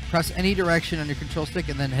 press any direction on your control stick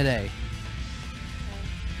and then hit A. Okay.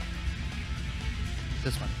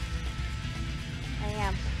 This one. I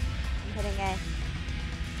am. I'm hitting A.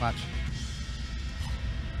 Watch.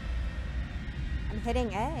 I'm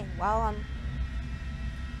hitting A while I'm...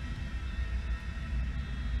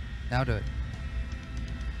 Now do it.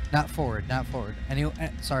 Not forward, not forward.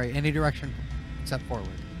 Any direction except forward.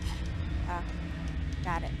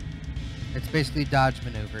 Got it. It's basically dodge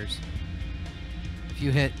maneuvers. If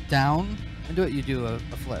you hit down and do it, you do a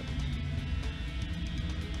flip.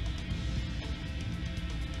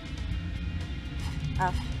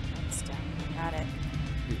 Oh, it's down. Got it.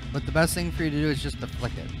 But the best thing for you to do is just to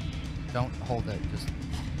flick it. Don't hold it. Just.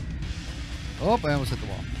 Oh, I almost hit the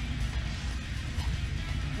wall.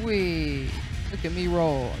 Whee! Look at me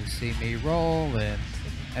roll. You see me rolling.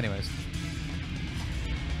 Anyways.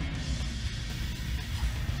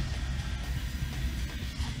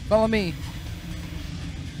 Follow me.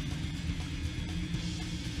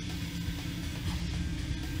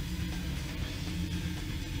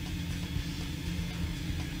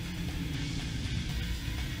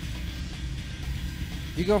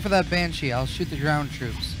 You go for that Banshee. I'll shoot the ground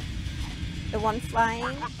troops. The one flying?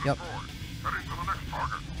 Yep. Heading to the next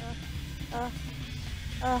target.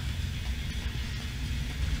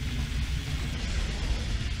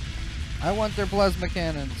 I want their plasma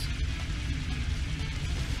cannons.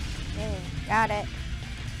 Okay, got it.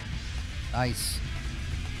 Nice.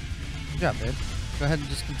 Good job, babe. Go ahead and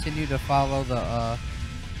just continue to follow the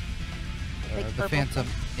Big the purple Phantom.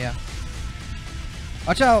 thing. Yeah.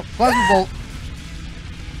 Watch out! Plasma bolt!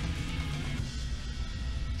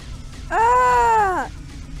 Ah!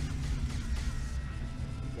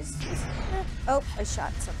 Oh, I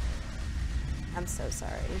shot something. I'm so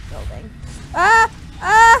sorry, building. Ah!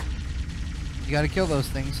 Ah! You gotta kill those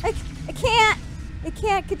things. I can't! I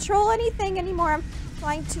can't control anything anymore. I'm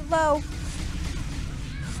flying too low.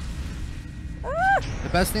 Ah! The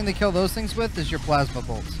best thing to kill those things with is your plasma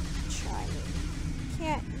bolts. Trying.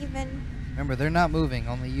 Can't even. Remember, they're not moving,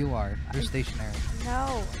 only you are. They're stationary.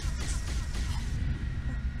 No.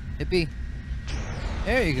 Hit B.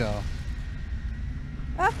 There you go.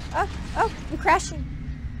 Oh, I'm crashing.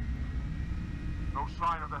 No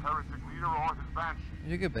sign of the heretic leader or his banshee.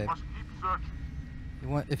 You're good, babe. Must keep searching. You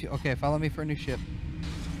want okay, follow me for a new ship.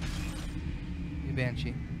 New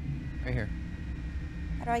Banshee. Right here.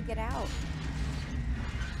 How do I get out?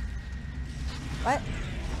 What?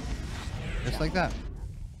 Just like that.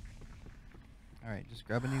 Alright, just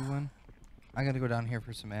grab a new one. I gotta go down here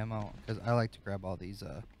for some ammo, because I like to grab all these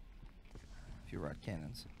fuel rod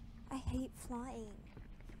cannons. I hate flying.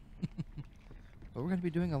 But we're gonna be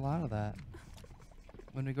doing a lot of that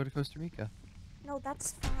when we go to Costa Rica. No,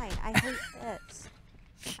 that's fine. I hate this.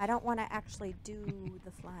 I don't want to actually do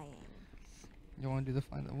the flying. You don't want to do the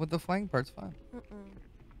flying? Well, the flying part's fun. Mm-mm.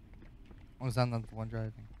 As long as I'm not the one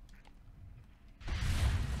driving.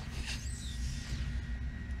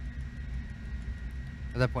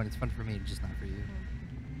 At that point, it's fun for me, just not for you.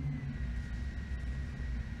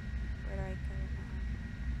 Where do I go now?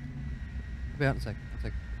 I'll be out in a second. It's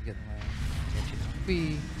like getting my Banshee now.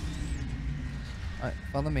 Whee! Alright,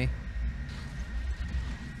 follow me.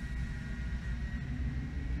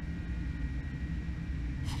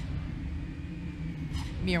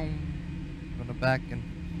 Meow. Go to back and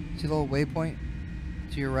see the little waypoint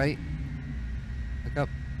to your right. Look up.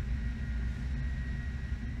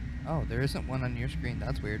 Oh, there isn't one on your screen.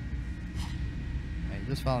 That's weird. Alright,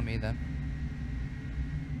 just follow me then.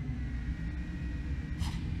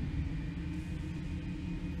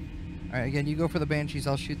 Alright, again, you go for the Banshees.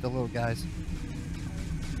 I'll shoot the little guys.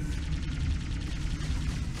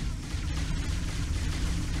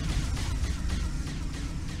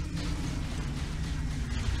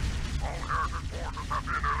 All heretic forces have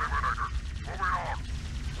been eliminated. Moving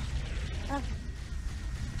on.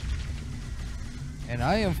 And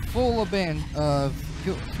I am full of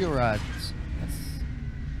fuel rods. Yes.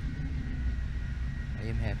 I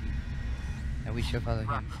am happy. And we shall follow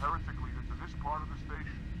Track him. the heretic leader to this part of the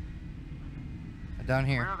station. Down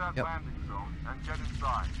here. Clear that Yep. landing zone and get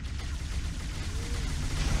inside.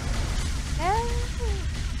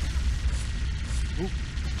 Oop.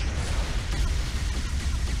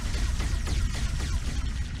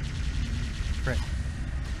 Crit.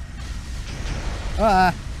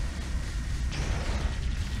 Ah!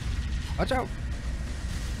 Watch out!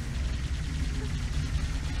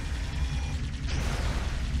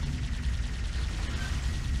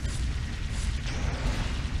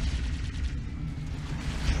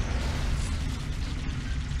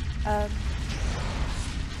 Ah!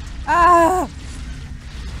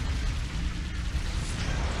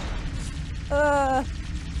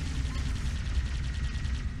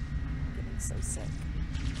 Getting so sick.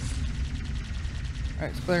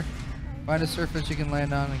 Alright, it's clear. Find a surface you can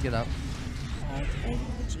land on and get out. Oh, thank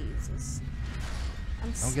you, Jesus.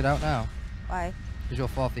 Don't get out now, Why? because you'll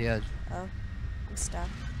fall off the edge. Oh, I'm stuck.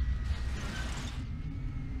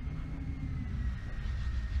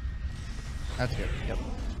 That's good. Yep.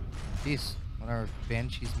 Jeez, what are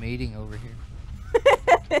banshees mating over here?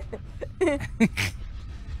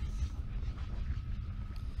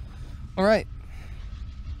 Alright.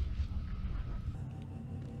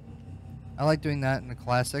 I like doing that in the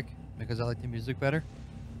classic because I like the music better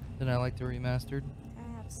than I like the remastered. I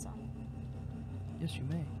have some. Yes, you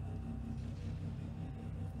may.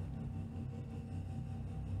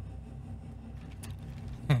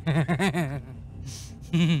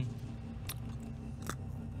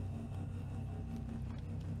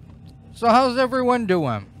 So how's everyone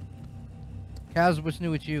doing? Kaz, what's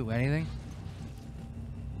new with you? Anything?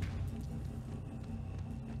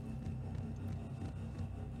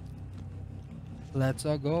 Let's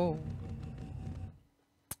go.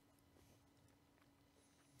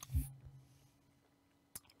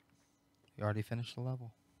 You already finished the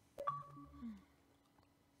level.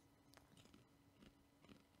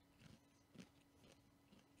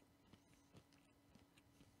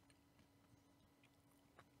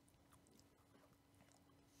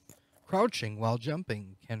 Crouching while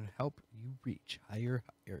jumping can help you reach higher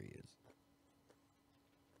areas.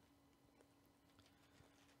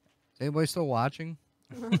 Is anybody still watching?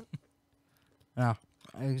 No. I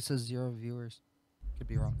think it says 0 viewers. Could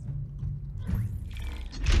be wrong.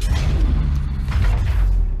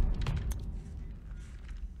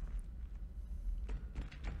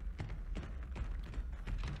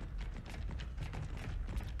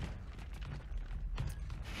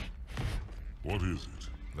 What is it?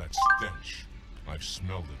 That stench. I've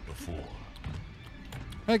smelled it before.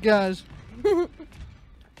 Hey guys.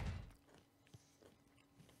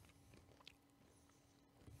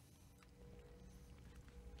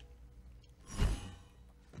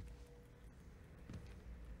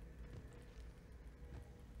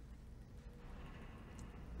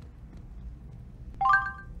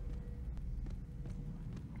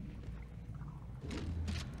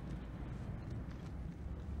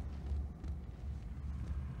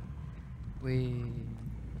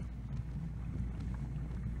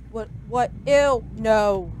 What? Ew,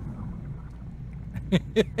 no.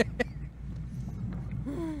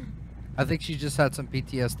 I think she just had some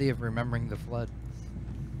PTSD of remembering the flood.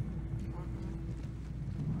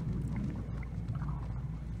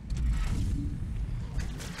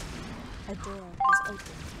 A door is open.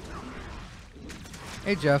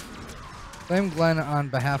 Hey Jeff, blame Glenn on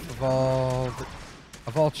behalf of all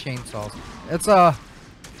chainsaws. It's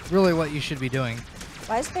really what you should be doing.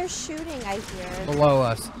 Why is there shooting, I hear? Below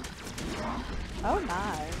us. Oh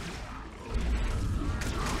my.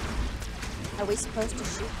 Are we supposed to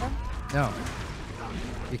shoot them? No.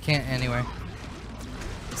 You can't anyway.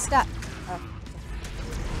 I'm stuck. Oh.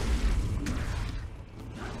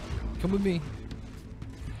 Come with me.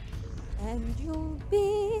 And you'll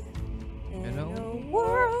be in a a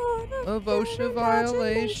world of OSHA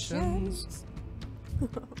violations.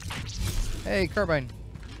 Hey, Carbine.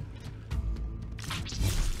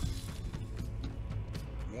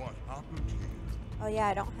 What happened to you? Oh yeah,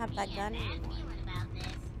 I don't have that gun anymore.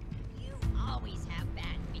 You always have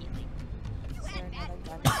bad feelings. Is there another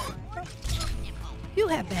gun somewhere? You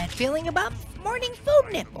have bad feeling about morning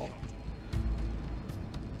food nipple.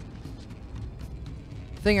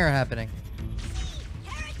 Thinger happening.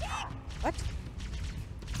 What?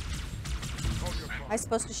 Am I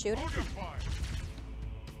supposed to shoot it? No.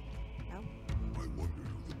 I wondered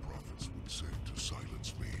who the prophets would send to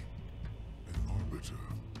silence me. An arbiter.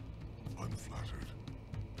 Unflattered.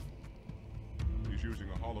 He's using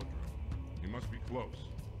a hollow drone. He must be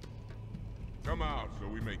close. Come out so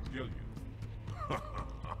we may kill you.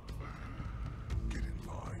 Get in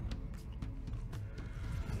line.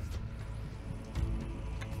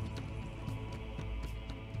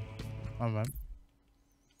 Alright.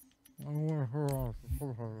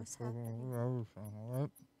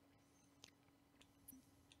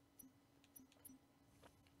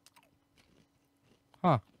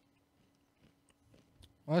 Huh.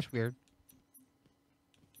 Well, that's weird.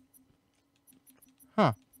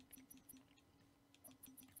 Huh.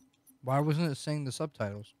 Why wasn't it saying the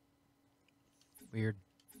subtitles? Weird.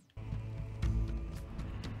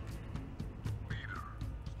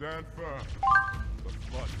 Stand firm. The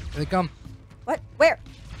flood. Here they come. What? Where?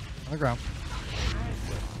 On the ground.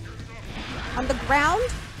 On the ground?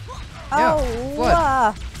 Yeah, Oh,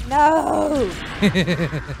 flood. no.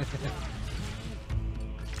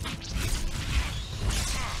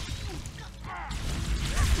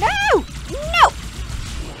 No! No!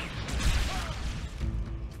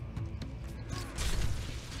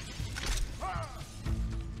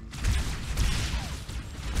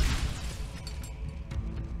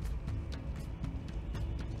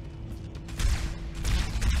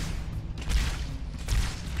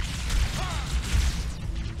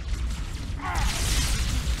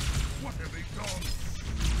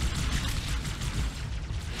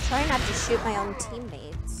 Try not to shoot my own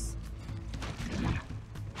teammates.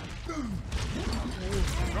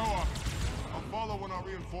 Noah, I'll follow when our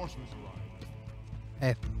reinforcements arrive.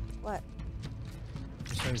 Hey, What?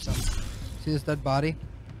 I'll show you something. See this dead body?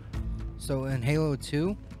 So in Halo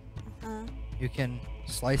 2, you can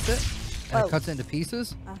slice it, and Oh. it cuts into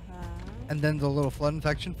pieces, Uh-huh. and then the little flood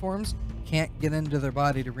infection forms can't get into their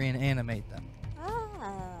body to reanimate them.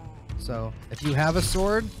 Ah. So if you have a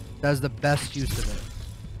sword, that's the best use of it.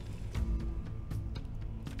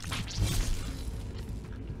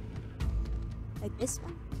 Like this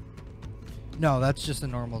one? No, that's just a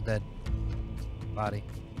normal dead body.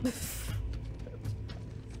 Aside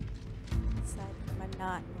from a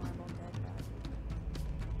not normal dead body.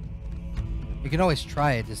 You can always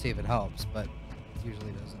try it to see if it helps, but it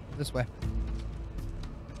usually doesn't. This way.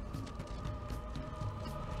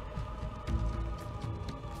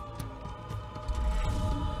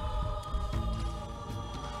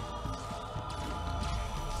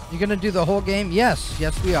 You gonna do the whole game? Yes,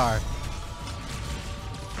 yes we are.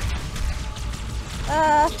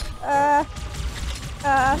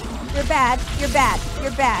 You're bad. You're bad.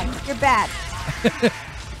 You're bad. You're bad.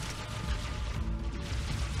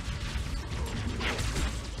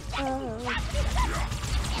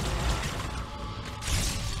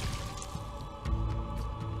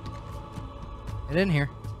 Get in here.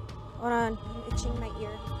 Hold on. I'm itching my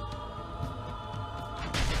ear.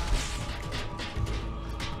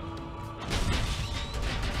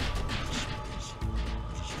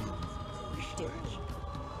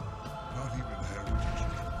 Not even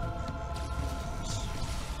heritage.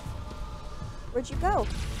 Where'd you go?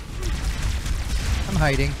 I'm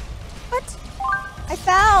hiding. What? I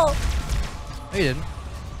fell. No, you didn't.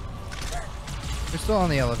 You're still on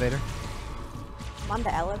the elevator. I'm on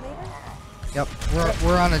the elevator? Yep,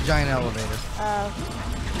 we're on a giant elevator. Ah!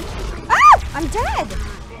 I'm dead!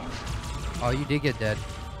 Oh, you did get dead.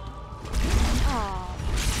 Oh.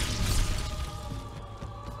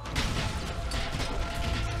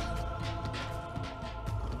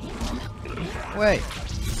 Wait.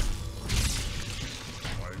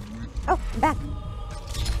 Oh, I'm back.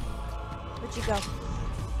 Where'd you go?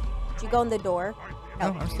 Did you go in the door? No,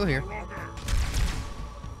 I'm still here.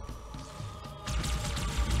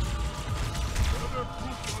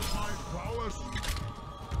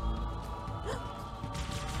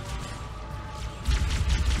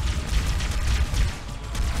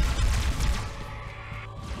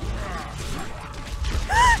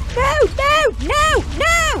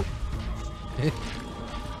 No!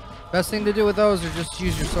 Best thing to do with those is just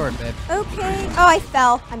use your sword, babe. Okay. Oh, I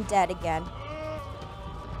fell. I'm dead again.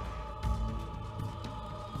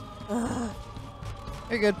 Ugh.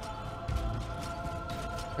 You're good.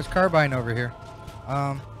 There's carbine over here.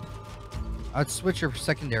 I'd switch your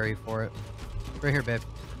secondary for it. Right here, babe.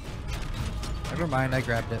 Never mind, I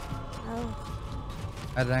grabbed it. Oh.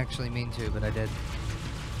 I didn't actually mean to, but I did.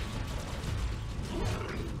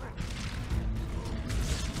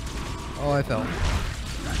 Oh, I fell.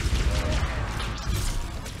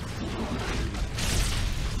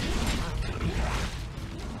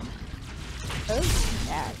 Oh,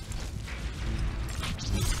 bad.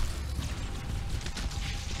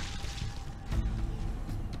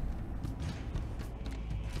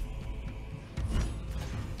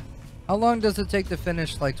 How long does it take to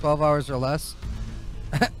finish? Like 12 hours or less?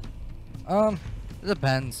 It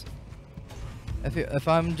depends. If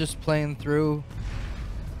I'm just playing through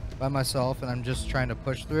by myself and I'm just trying to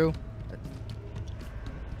push through,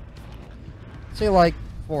 say like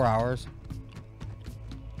 4 hours.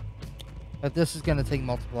 But this is gonna take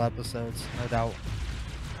multiple episodes, no doubt.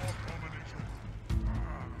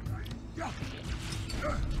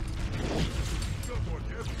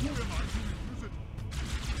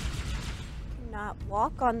 Not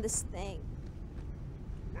walk on this thing.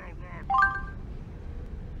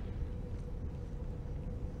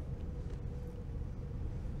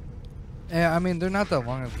 Yeah, I mean, they're not that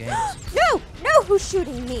long of games. No! No! Who's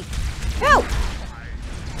shooting me? No!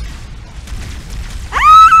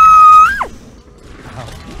 Ah!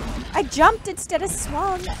 Oh. I jumped instead of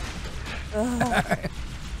swung. Ugh.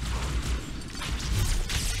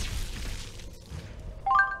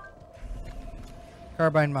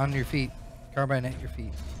 Carbine on your feet. Carbine at your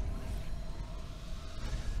feet.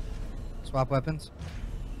 Swap weapons.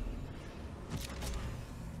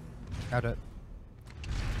 Got it.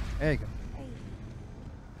 There you go. Hey.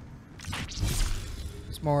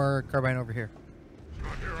 It's more carbine over here.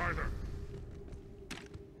 Not here either.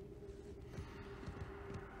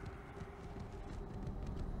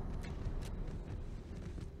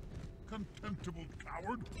 Contemptible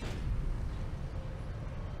coward.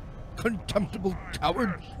 Contemptible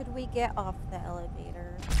coward. Could we get off the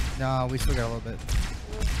elevator? No, we still got a little bit.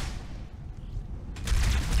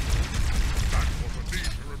 That was a deed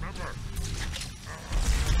to remember.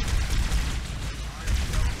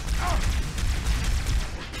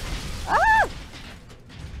 Ah!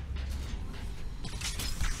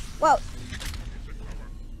 Whoa.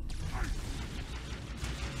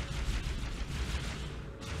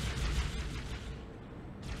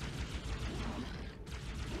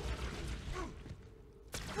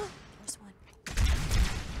 There's one.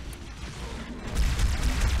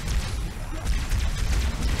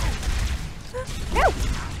 No!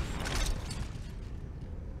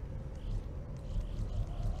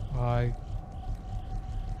 Hi.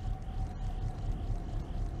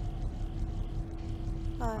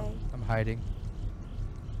 Hi. I'm hiding.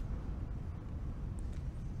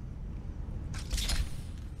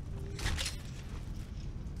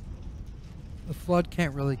 The flood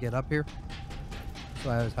can't really get up here, so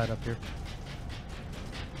I always hide up here.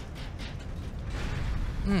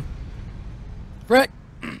 Frick!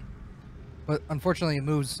 But unfortunately, it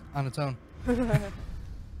moves on its own.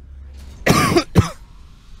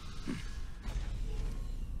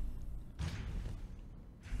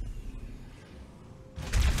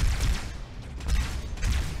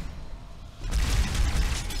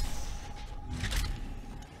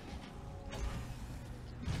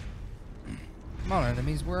 Come on,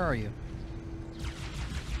 enemies, where are you?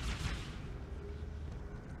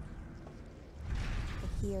 I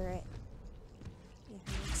hear it. You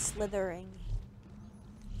hear it slithering.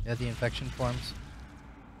 Yeah, the infection forms.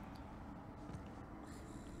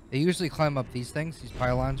 They usually climb up these things, these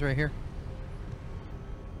pylons right here.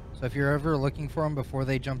 So if you're ever looking for them before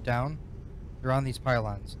they jump down, they're on these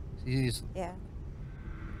pylons. See these? Yeah.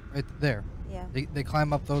 Right there. Yeah. They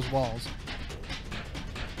climb up those walls.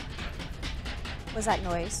 Was that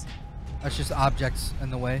noise? That's just objects in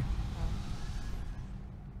the way.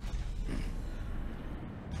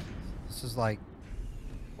 This is like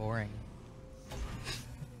boring.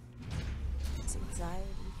 It's anxiety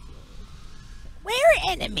fueled. Where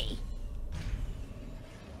enemy?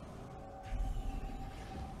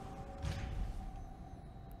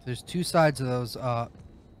 There's two sides of those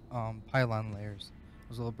pylon layers.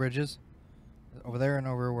 Those little bridges. Over there and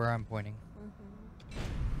over where I'm pointing.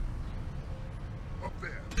 Up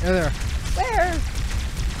there. There. Where?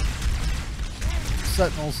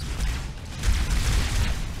 Sentinels.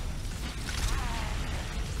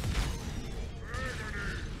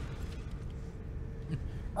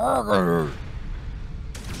 I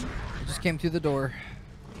just came through the door.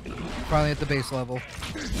 Finally at the base level.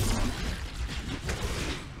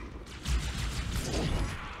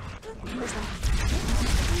 Where's one?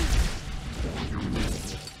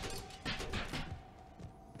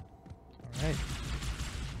 Alright.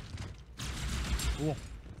 Cool.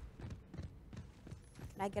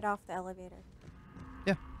 Can I get off the elevator?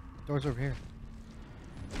 Yeah. Door's over here.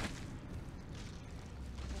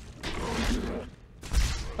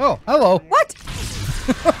 Oh, hello. What?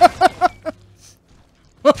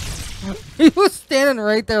 He was standing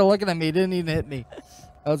right there looking at me. He didn't even hit me.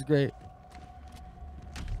 That was great.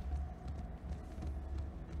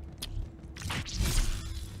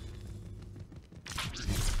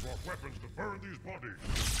 Brought weapons to burn these bodies.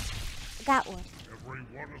 That one. Every one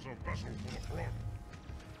is a vessel for the flood.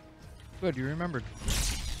 Good, you remembered.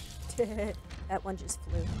 That one just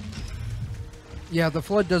flew. Yeah, the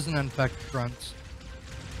flood doesn't infect grunts.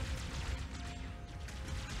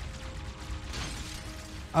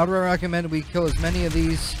 I would recommend we kill as many of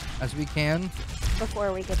these as we can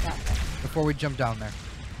Before we get down there. before we jump down there.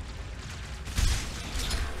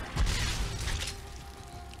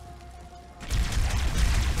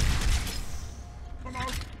 Come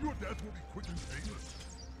out. Your death will be quick and painless.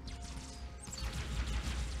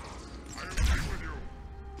 I will be with you.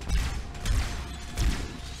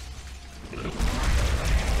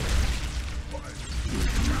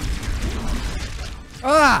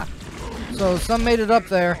 Ah! So some made it up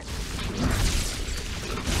there.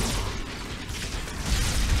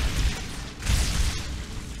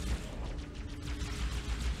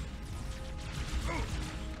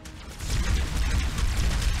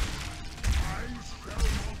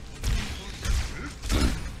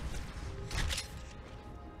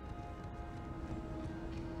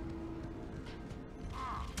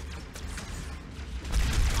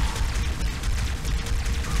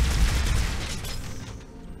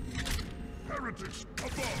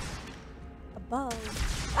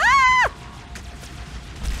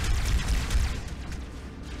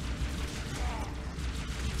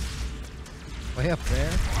 Way up there.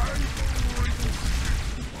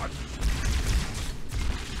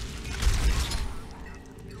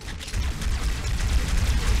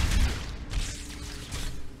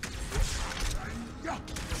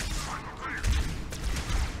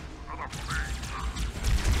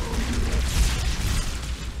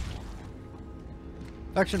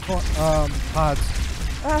 Infection pods.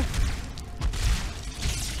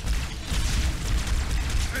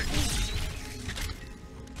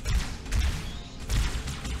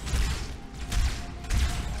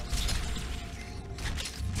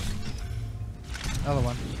 Another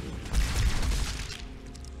one.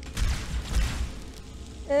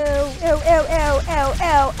 Ew, ew, ew, ew, ew,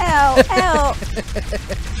 ew, ew, ew.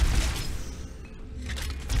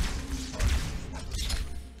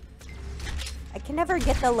 I can never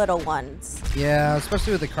get the little ones. Yeah,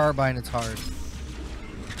 especially with the carbine, it's hard.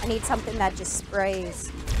 I need something that just sprays.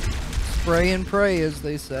 Spray and pray, as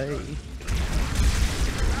they say.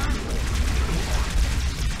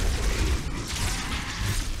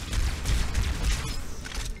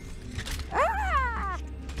 Ah!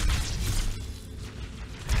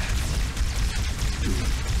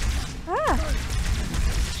 Ah!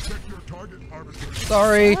 Check your target, Arbiter.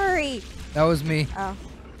 Sorry. Sorry. That was me. Oh,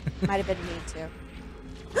 might have been me too.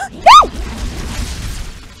 No!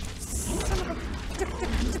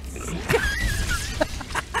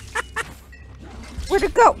 Where'd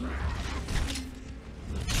it go?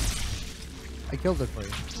 I killed it for you.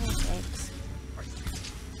 Oh, thanks.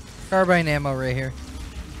 Carbine ammo right here.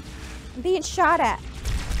 I'm being shot at.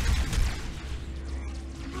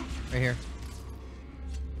 Right here.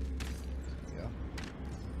 There you go.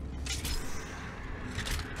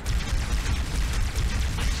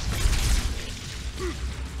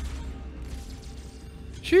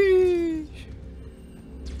 Sheesh.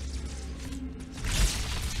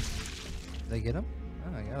 Did I get him?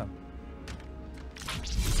 Oh, I got him.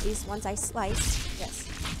 These ones I sliced. Yes.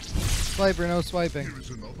 Swiper, no swiping. Here is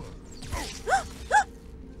another.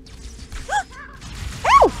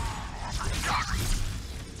 Ow!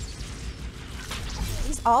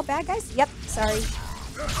 These all bad guys? Yep. Sorry.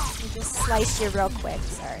 I just sliced you real quick.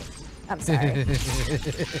 Sorry. I'm sorry.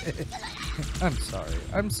 I'm sorry.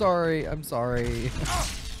 I'm sorry. I'm sorry.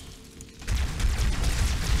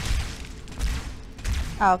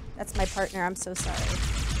 Oh, that's my partner. I'm so sorry.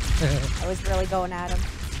 I was really going at him.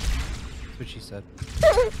 That's what she said.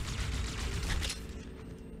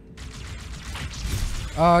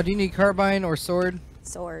 Do you need carbine or sword?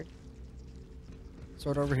 Sword.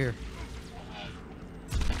 Sword over here.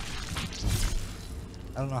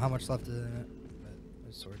 I don't know how much left is in it, but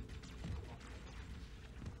there's sword.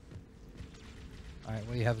 Alright,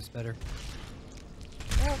 what you have is better.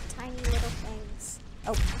 Little tiny little things.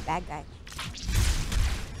 Oh, bad guy.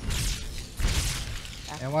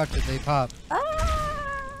 And watch it, they pop. Ah!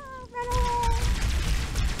 Run away!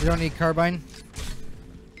 You don't need carbine?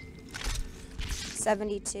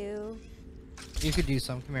 72. You could use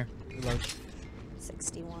some. Come here. Reload.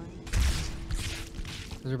 61.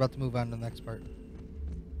 Because we're about to move on to the next part.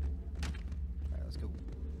 Alright, let's go.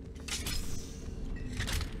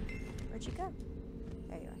 Where'd you go?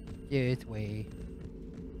 There you are. Yeah, it's way.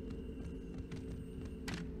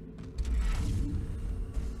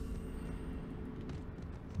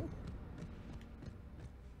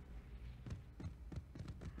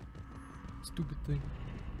 Stupid thing.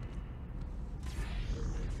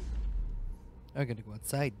 I'm gonna go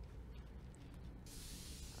outside.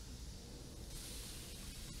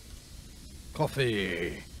 Coffee.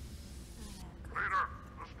 Leader,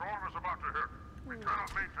 the storm is about to hit. We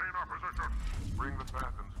cannot maintain our position. Bring the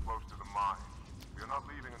Phantoms close to the mine. We are not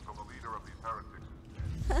leaving until the leader of these heretics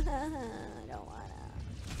is dead. I don't wanna.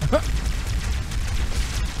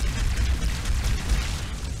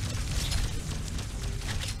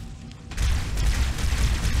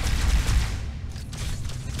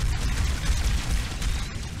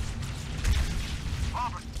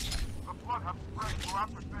 Robert, the flood has spread throughout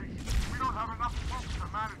the station. We don't have enough folks to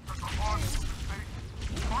manage such a large station.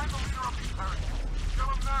 Find the leader of these heretics. Kill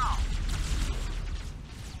him now.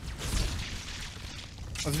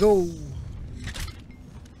 Let's go.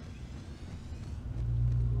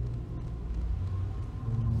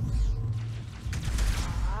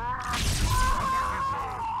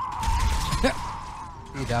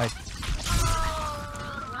 He died.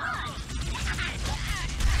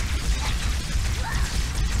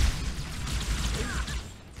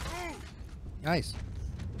 Nice.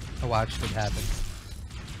 I watched it happen.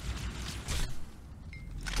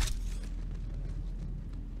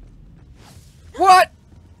 What?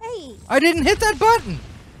 Hey! I didn't hit that button.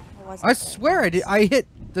 I wasn't I there. swear I did. I hit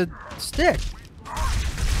the stick.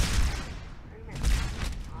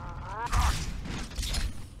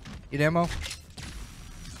 Need ammo?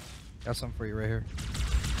 Got some for you right here.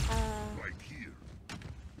 Right here.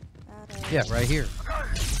 Got it. Yeah, right here.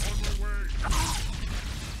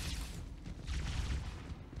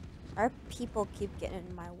 Our people keep getting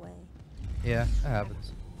in my way. Yeah, that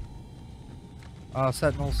happens.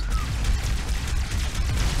 Sentinels.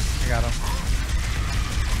 I got them.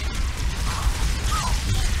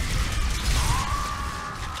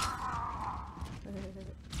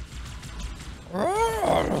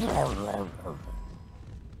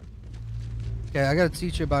 Okay, I gotta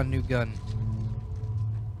teach you about a new gun.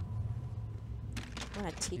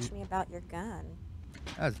 Want to teach me about your gun?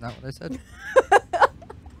 That's not what I said.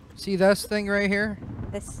 See this thing right here?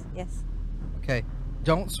 This, yes. Okay,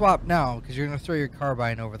 don't swap now because you're gonna throw your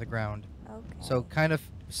carbine over the ground. Okay. So kind of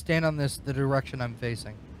stand on the direction I'm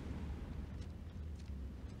facing.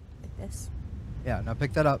 Like this. Yeah, now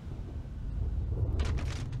pick that up.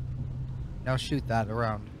 Now shoot that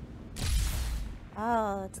around.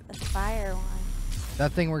 Oh, it's the fire one.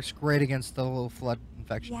 That thing works great against the little flood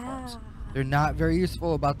infection bombs. Yeah. They're not very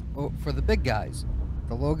useful for the big guys.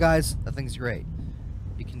 The little guys, that thing's great.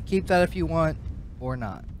 You can keep that if you want, or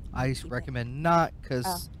not. I recommend not,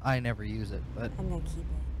 because I never use it. But I'm gonna keep it.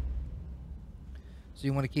 so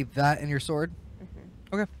you want to keep that in your sword?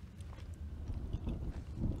 Mm-hmm. Okay.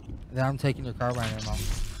 Then I'm taking your carbine ammo.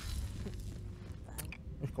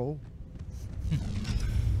 It's cool.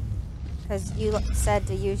 Because you said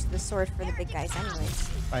to use the sword for the big guys anyways.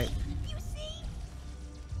 Right.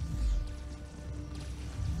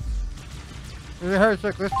 Here's a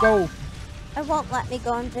heretic, let's go. It won't let me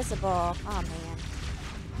go invisible. Oh, man.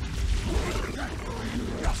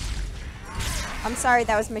 I'm sorry,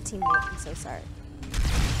 that was my teammate. I'm so sorry.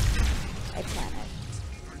 I panicked.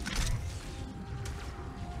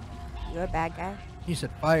 You a bad guy? You said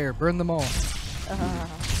fire, burn them all.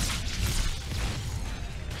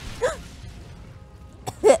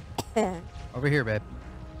 Over here, babe.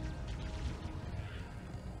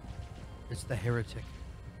 It's the heretic.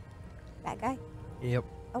 Bad guy? Yep.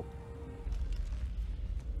 Oh.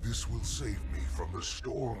 This will save me from the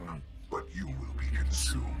storm, but you will be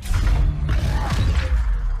consumed.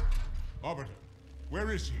 Arbiter,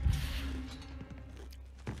 where is he?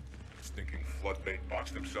 Stinking floodmate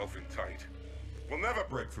boxed himself in tight. We'll never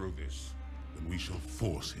break through this. Then we shall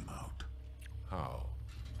force him out. How?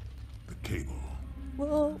 The cable.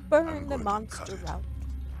 We'll I'm burn going the to monster cut it. out.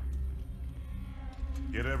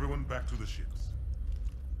 Get everyone back to the ships.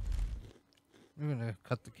 We're gonna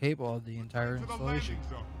cut the cable of the entire To the installation. landing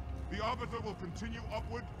zone. The Arbiter will continue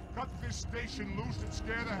upward, cut this station loose, and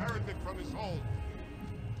scare the heretic from his hole.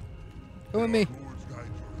 Come with me. Lords guide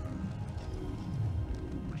your path.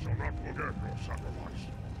 We shall not forget your sacrifice.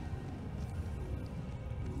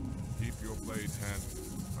 Keep your blades handy.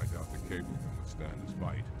 I doubt the cable can withstand his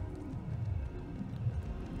bite.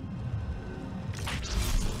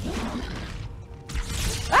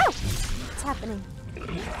 Oh! What's happening?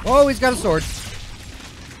 Oh, he's got a sword.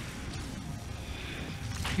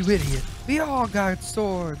 You idiot. We all got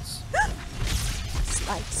swords.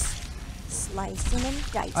 Slice. Slicing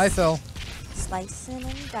and dice. I fell. Slicing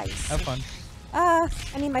and dice. Have fun. I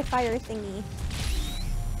need my fire thingy.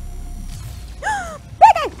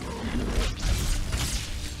 Bad guy!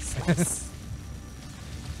 Slice.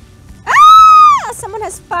 Ah! Someone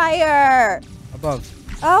has fire! Above.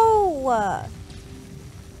 Oh!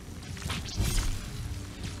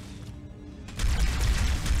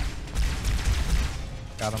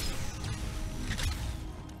 Got him.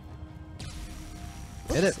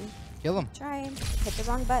 Hit it. Oopsie. Kill him. Trying. Hit the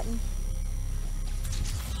wrong button.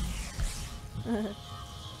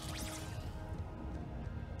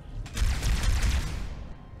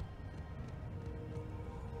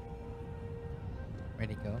 Where'd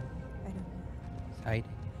he go? I don't know. He's hiding.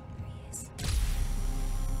 There he is.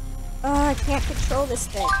 Oh, I can't control this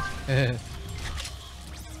thing.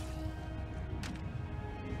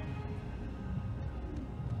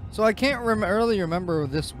 So I can't really remember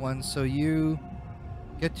this one, so you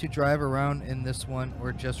get to drive around in this one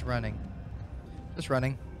or just running? Just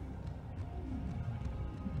running.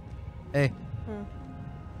 Hey.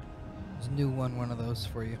 There's a new one of those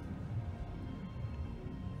for you.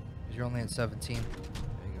 'Cause you're only at 17. There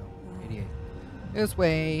you go. 88. This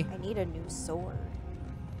way. I need a new sword.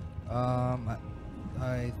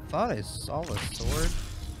 I thought I saw a sword.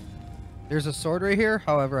 There's a sword right here.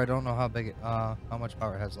 However, I don't know how big, how much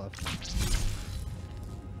power it has left.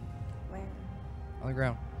 Where? On the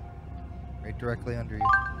ground. Right directly under you.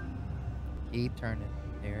 Keep turning.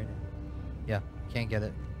 There it is. Yeah, can't get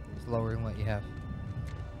it. It's lower than what you have.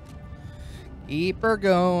 Keep her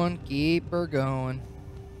going. Keep her going.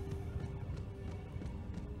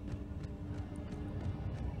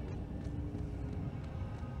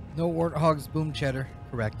 No warthogs boom cheddar.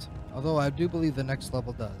 Correct. Although I do believe the next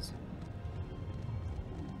level does.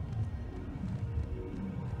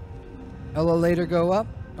 Elevator go up.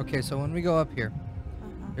 Okay, so when we go up here,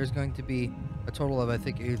 there's going to be a total of, I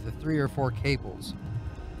think, either 3 or 4 cables.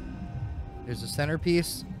 There's a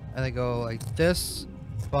centerpiece, and they go like this,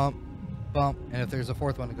 bump, bump, and if there's a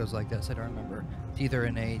 4th one, it goes like this. I don't remember. It's either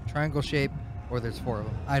in a triangle shape, or there's 4 of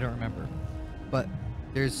them. I don't remember. But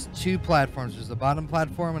there's 2 platforms. There's the bottom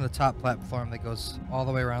platform and the top platform that goes all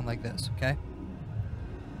the way around like this, okay?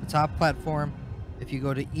 The top platform, if you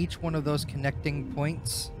go to each one of those connecting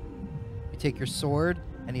points, you take your sword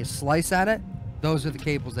and you slice at it, those are the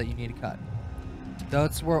cables that you need to cut.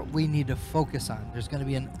 That's what we need to focus on. There's going to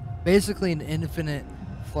be basically an infinite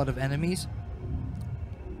flood of enemies.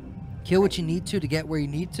 Kill what you need to get where you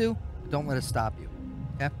need to, but don't let it stop you,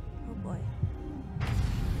 okay? Oh boy.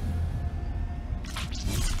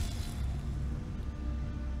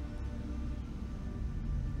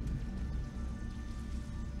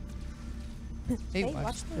 Hey, Hey,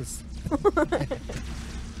 watch this.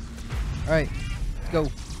 Alright, go.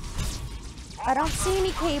 I don't see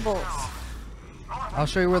any cables. I'll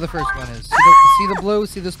show you where the first one is. See the blue?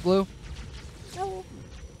 See this blue? No.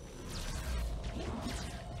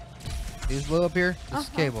 See this blue up here? This is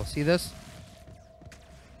cable. See this?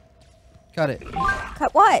 Cut it.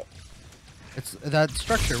 Cut what? It's that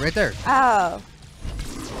structure right there. Oh.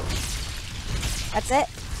 That's it?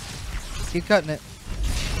 Keep cutting it.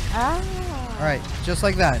 Ah. Alright, just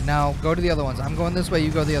like that. Now go to the other ones. I'm going this way,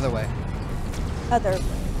 you go the other way. Other way.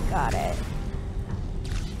 Got it.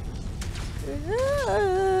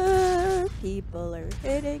 People are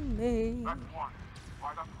hitting me. That's one.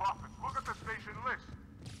 By the prophets, look at the station list.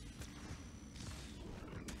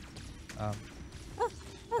 I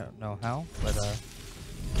don't know how, but I'm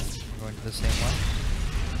going to the same one.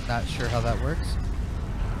 Not sure how that works.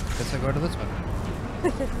 Guess I'll go to this one.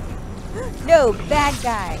 No, bad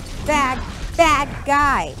guy. Bad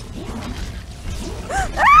guy.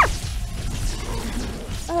 Ah!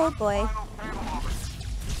 Oh boy.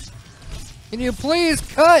 Can you please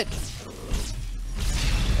cut?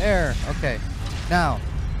 There. Okay. Now,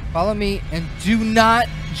 follow me and do not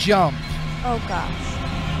jump. Oh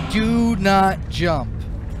gosh. Do not jump.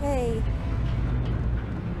 Okay.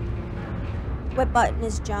 What button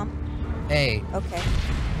is jump? A. Okay.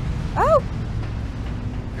 Oh!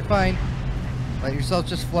 You're fine. Let yourself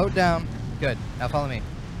just float down. Good. Now follow me.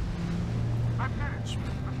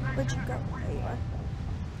 Where'd you go? There you are.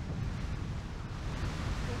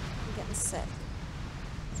 I'm getting sick.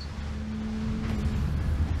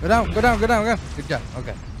 Go down, go down, go down, go down. Good job.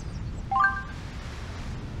 Okay.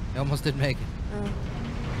 You almost didn't make it. Oh.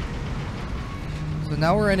 So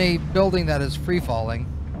now we're in a building that is free falling.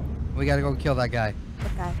 We gotta go kill that guy.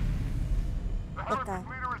 What guy? What guy?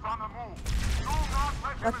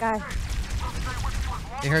 What guy?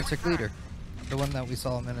 The heretic leader. The one that we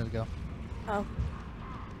saw a minute ago. Oh.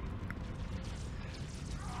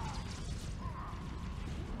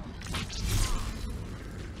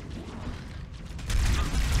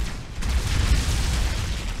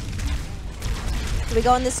 Do we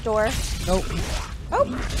go in this door? Nope. Oh.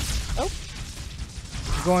 Oh.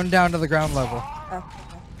 We're going down to the ground level. Oh.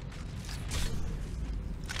 Okay.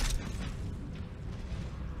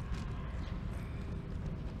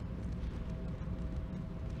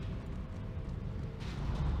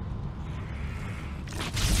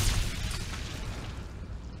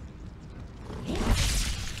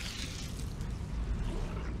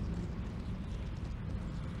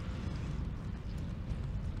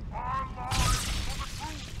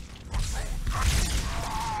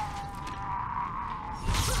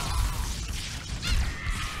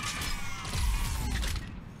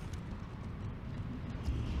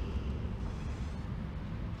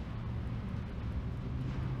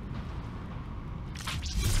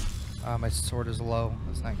 My sword is low.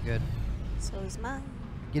 That's not good. So is mine.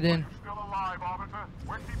 Get in. Still alive, Arbiter.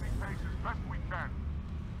 We're keeping pace as best we can.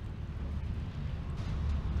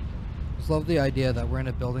 Just love the idea that we're in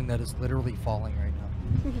a building that is literally falling right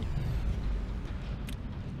now.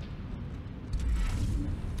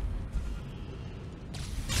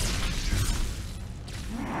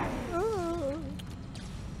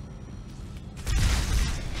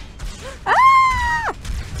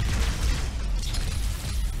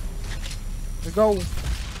 Go.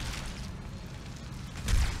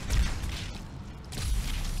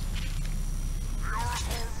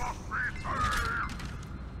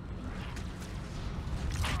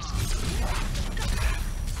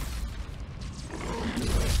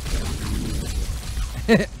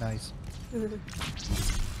 Nice. Ooh,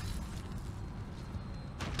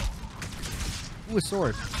 a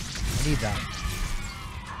sword. I need that.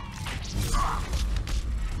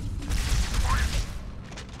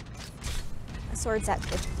 The sword's at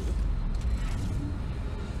 50.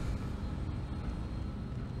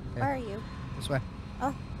 Okay. Where are you? This way.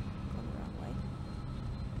 Oh, going the wrong way.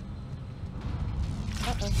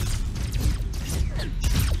 Uh-oh.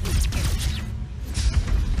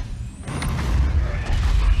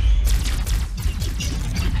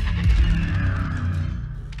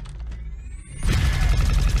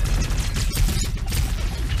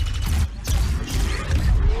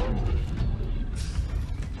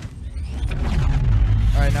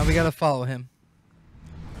 Alright, now we gotta follow him.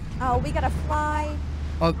 Oh, we gotta fly.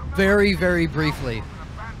 Oh, very, very briefly.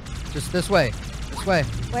 Just this way. This way.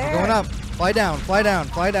 Where? We're going up. Fly down, fly down,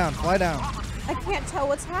 fly down, fly down. I can't tell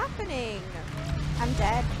what's happening. I'm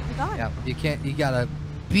dead. I'm gone. Yeah, you can't, you gotta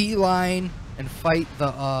beeline and fight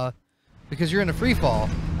the, because you're in a free fall.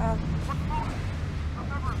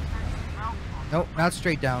 Nope, not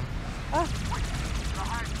straight down.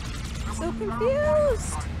 So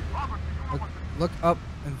confused. Look up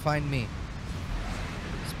and find me.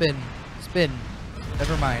 Spin, spin.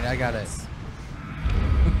 Never mind, I got it.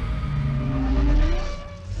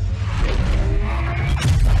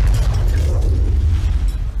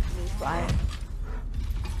 Me flying.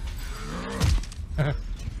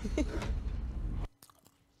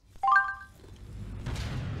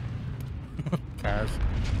 Cars.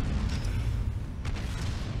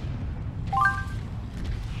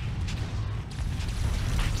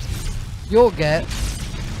 You'll get.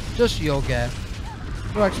 Just you'll get.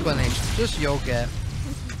 No explanation. Just you'll get.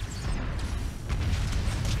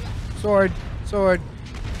 Sword. Sword.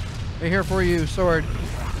 We're here for you. Sword.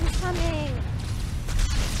 I'm coming.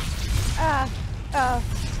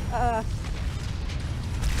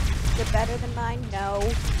 Is it better than mine? No.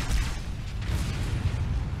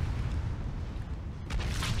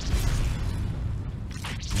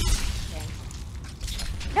 Okay.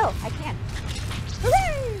 No, I can't.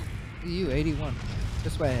 Hooray! You 81.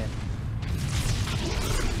 This way.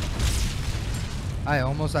 I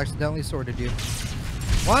almost accidentally sorted you.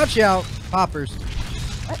 Watch out, poppers.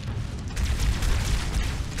 What?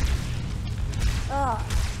 Ugh.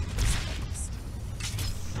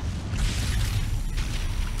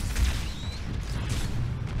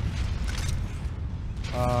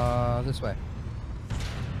 This way.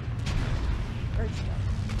 Where'd you go?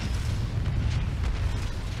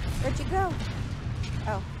 Where'd you go?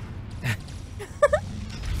 Oh.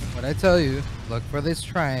 What I tell you, look for this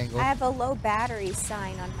triangle. I have a low battery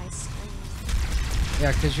sign on my screen.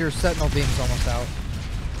 Yeah, because your sentinel beam's almost out.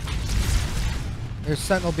 There's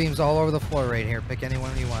sentinel beams all over the floor right here. Pick any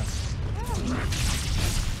one you want.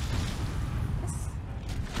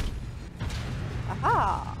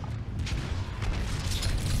 Aha!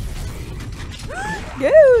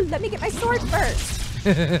 No! Let me get my sword first!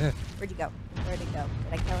 Where'd you go? Where'd it go?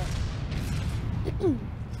 Did I kill it?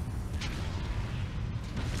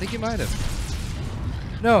 I think you might have.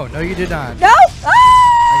 No, no you did not. No! Ah!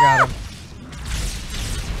 I got him.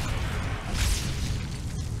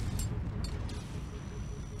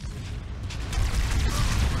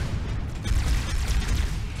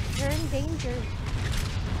 You're in danger.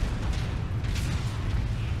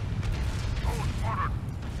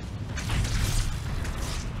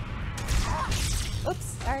 Oops,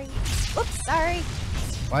 sorry. Oops, sorry.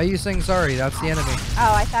 Why are you saying sorry? That's the enemy.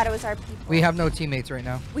 Oh, I thought it was our people. We have no teammates right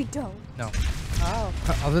now. We don't. No. Oh.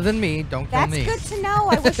 Other than me, don't kill That's me. good to know.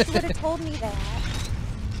 I wish you would have told me that.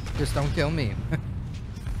 Just don't kill me.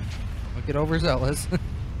 Don't get overzealous.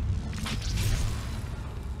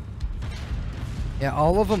 Yeah,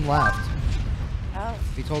 all of them left. Oh.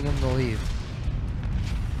 We told them to leave.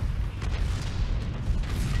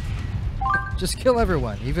 Just kill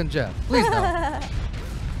everyone, even Jeff. Please don't.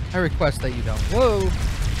 I request that you don't. Whoa!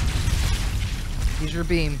 Here's your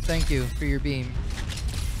beam. Thank you for your beam.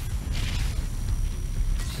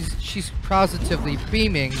 She's positively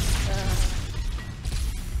beaming.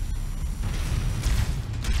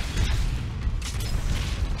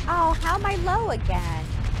 Oh, how am I low again?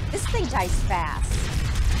 This thing dies fast.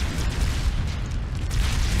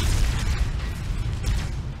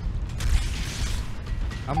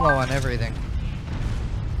 I'm low on everything.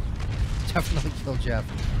 Definitely kill Jeff.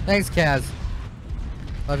 Thanks, Kaz.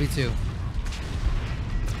 Love you too.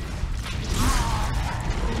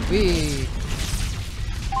 Wee.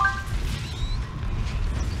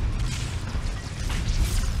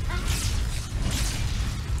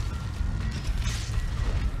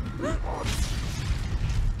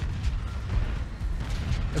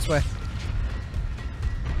 This way.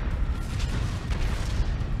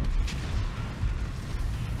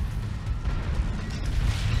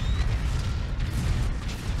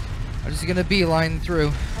 He's gonna beeline through.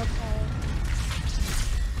 Okay.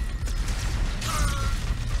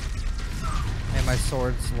 And my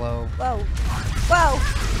sword's low. Whoa. Whoa.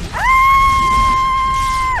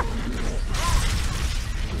 Ah!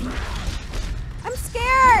 I'm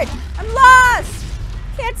scared. I'm lost.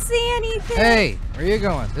 Can't see anything. Hey, where are you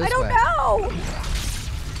going? This way. I don't know.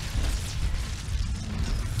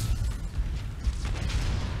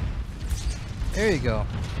 There you go.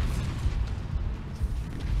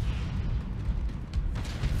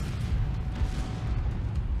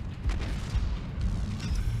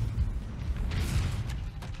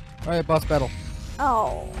 Alright, boss battle.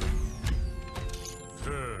 Oh.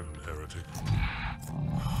 Turn, heretic.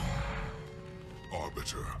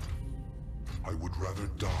 Arbiter, I would rather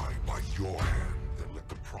die by your hand than let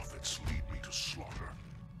the prophets lead me to slaughter.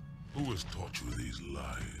 Who has taught you these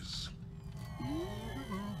lies?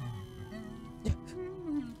 The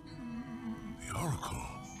Oracle.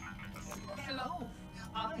 Hello,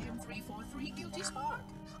 I am 343 Guilty Spark.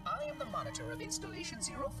 I am the monitor of Installation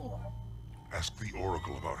 04. Ask the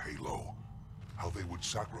Oracle about Halo. How they would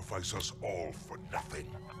sacrifice us all for nothing.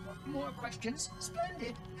 More questions?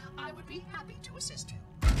 Splendid. I would be happy to assist you.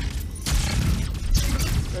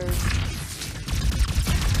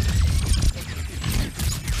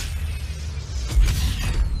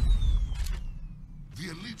 The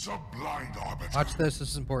elites are blind, Arbiter. Watch this, this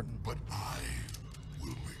is important. But I will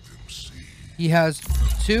make them see. He has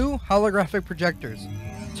 2 holographic projectors.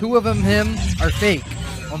 2 of them are fake.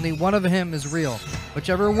 Only one of him is real.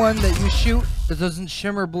 Whichever one that you shoot that doesn't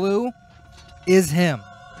shimmer blue is him.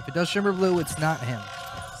 If it does shimmer blue, it's not him.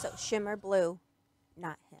 So shimmer blue,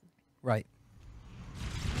 not him. Right.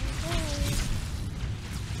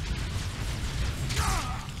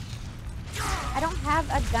 I don't have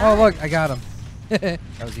a gun. Oh, look, I got him. That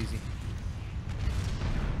was easy.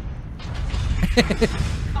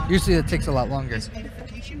 Usually it takes a lot longer. This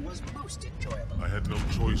edification was most enjoyable. I had no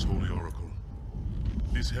choice, Holy Oracle.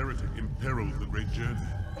 This heretic imperiled the great journey.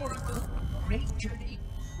 Oracle, great journey.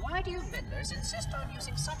 Why do you meddlers insist on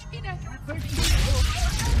using such inaccurate verbiage?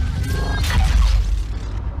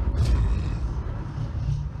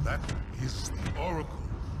 That is the Oracle.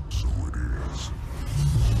 So it is.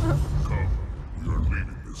 Come, we are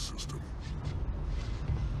leaving this system.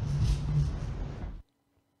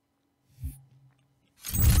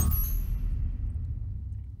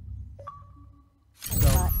 My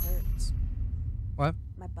butt hurts. What?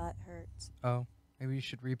 My butt hurts. Oh, maybe you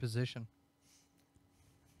should reposition.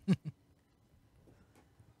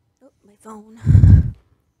 Oh, my phone.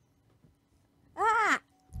 Ah!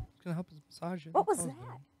 It's gonna help us massage it. What was Oh,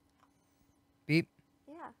 that? Beep.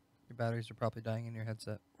 Yeah. Your batteries are probably dying in your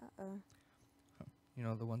headset. Uh-oh. You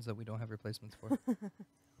know, the ones that we don't have replacements for.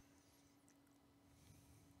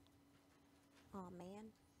 Oh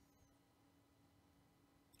man.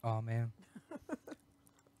 Oh man.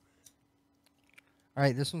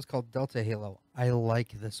 Alright, this one's called Delta Halo. I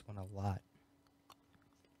like this one a lot.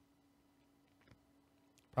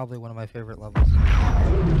 Probably one of my favorite levels.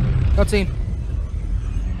 Cutscene.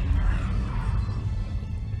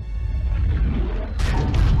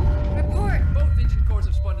 Report! Both engine cores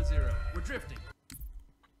have spun to 0. We're drifting.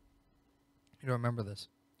 You don't remember this?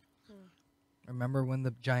 Remember when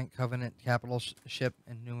the giant Covenant capital ship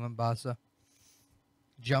in New Mombasa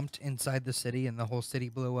jumped inside the city and the whole city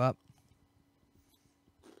blew up?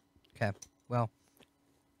 Okay, well,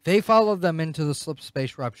 they followed them into the slip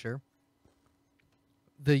space rupture,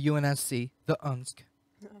 the UNSC, the UNSC,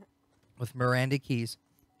 with Miranda Keys.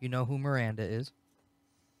 You know who Miranda is?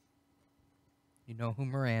 You know who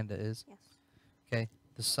Miranda is? Yes. Okay,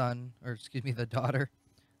 the son, or excuse me, the daughter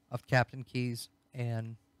of Captain Keyes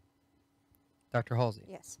and Dr. Halsey.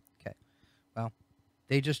 Yes. Okay, well,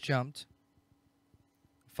 they just jumped,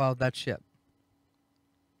 followed that ship.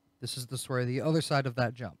 This is the story of the other side of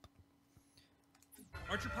that jump.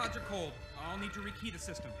 Archer pods are cold. I'll need to rekey the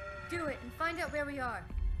system. Do it and find out where we are.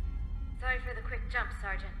 Sorry for the quick jump,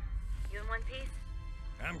 Sergeant. You in one piece?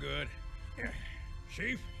 I'm good.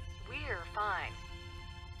 Chief? We're fine.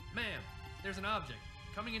 Ma'am, there's an object.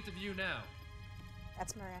 Coming into view now.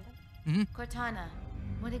 That's Miranda. Mm-hmm. Cortana,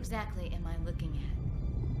 what exactly am I looking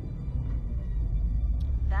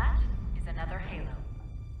at? That is another Halo.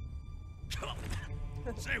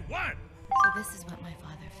 Say what? So this is what my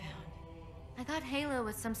father found. I thought Halo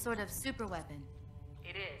was some sort of super weapon.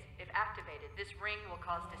 It is. If activated, this ring will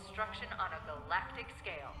cause destruction on a galactic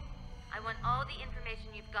scale. I want all the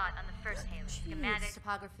information you've got on the first Halo. Schematics,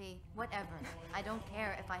 topography, whatever. I don't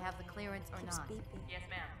care if I have the clearance or not. Yes,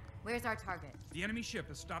 ma'am. Where's our target? The enemy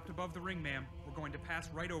ship is stopped above the ring, ma'am. We're going to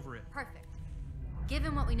pass right over it. Perfect.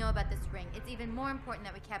 Given what we know about this ring, it's even more important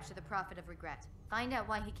that we capture the Prophet of Regret. Find out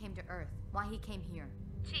why he came to Earth, why he came here.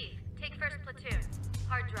 Chief, take first platoon.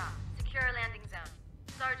 Hard drop. Secure our landing zone.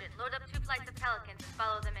 Sergeant, load up 2 flights of Pelicans and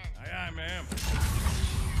follow them in. Aye, aye, ma'am.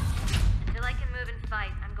 Until I can move and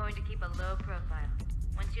fight, I'm going to keep a low profile.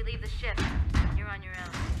 Once you leave the ship, you're on your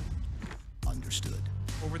own. Understood.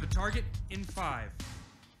 Over the target in 5.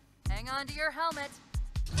 Hang on to your helmet.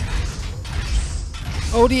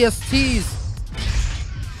 ODSTs.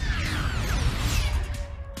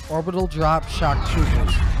 Orbital drop shock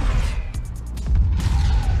troopers.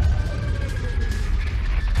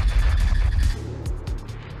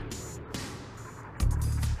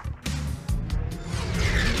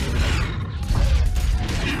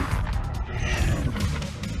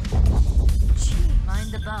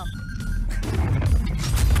 Mind the bump.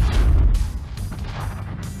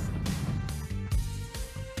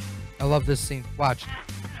 I love this scene. Watch.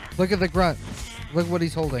 Look at the grunt. Look what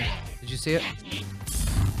he's holding. Did you see it?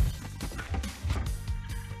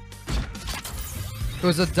 It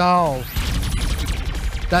was a doll.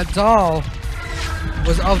 That doll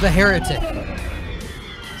was of the heretic.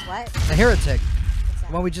 What? The heretic.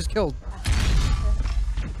 The one we just killed.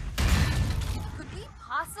 Could we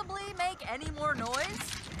possibly make any more noise?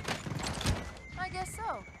 I guess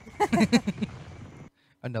so.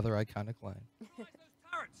 Another iconic line.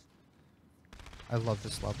 I love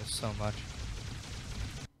this level so much.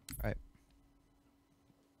 Alright.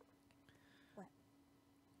 What?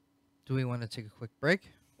 Do we want to take a quick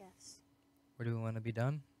break? Yes. Or do we want to be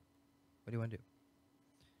done? What do you want to do?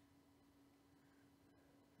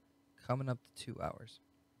 Coming up to 2 hours.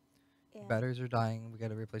 Yeah. Batteries are dying. We got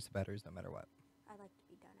to replace the batteries no matter what. I'd like to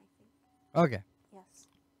be done, I think. Okay. Yes.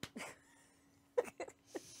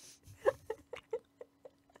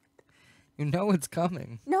 You know it's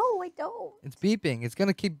coming. No, I don't. It's beeping. It's going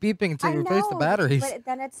to keep beeping until I you replace the know, batteries. But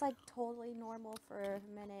then it's like totally normal for a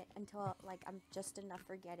minute until like I'm just enough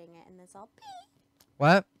forgetting it and it's all beep.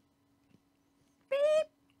 What? Beep.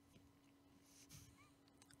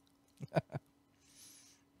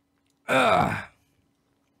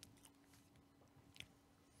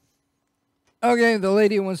 Okay, the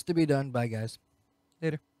lady wants to be done. Bye, guys.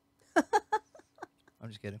 Later. I'm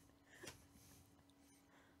just kidding.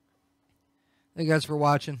 Thank you guys for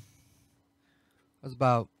watching. That was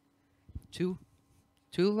about two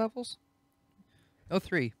levels? No,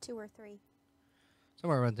 3. 2 or 3.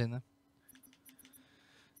 Somewhere around there.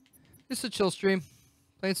 Just a chill stream.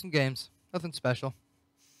 Playing some games. Nothing special.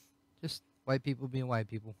 Just white people being white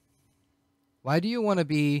people. Why do you want to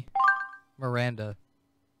be Miranda?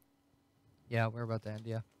 Yeah, we're about to end,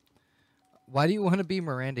 yeah. Why do you want to be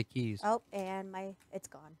Miranda Keys? Oh, and it's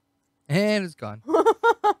gone. And it's gone.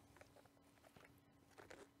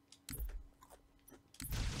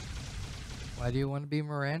 Why do you want to be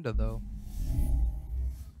Miranda, though?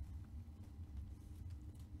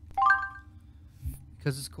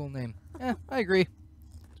 Because it's a cool name. Yeah, I agree.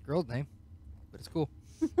 It's a girl's name, but it's cool.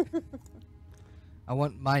 I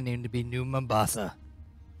want my name to be New Mombasa.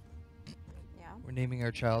 Yeah. We're naming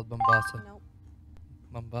our child Mombasa. Nope.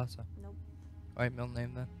 Mombasa. Nope. Alright, middle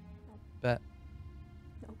name then? Nope. Bet.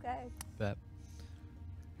 Okay. Bet.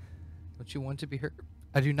 Don't you want to be her?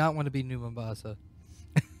 I do not want to be New Mombasa.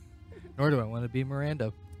 Nor do I want to be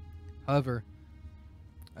Miranda. However,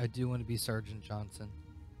 I do want to be Sergeant Johnson.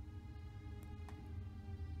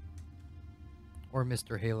 Or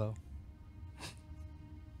Mr. Halo.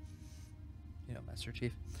 You know, Master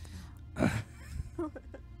Chief.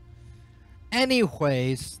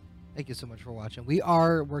 Anyways, thank you so much for watching. We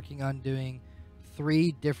are working on doing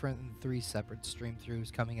 3 different and 3 separate stream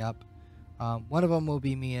throughs coming up. One of them will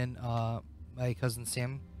be me and my cousin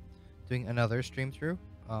Sam doing another stream through.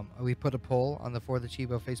 We put a poll on the For the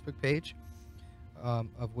Chibo Facebook page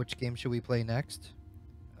of which game should we play next.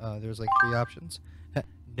 There's like 3 options.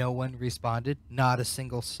 No one responded. Not a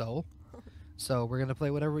single soul. So we're going to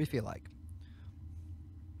play whatever we feel like.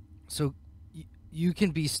 So you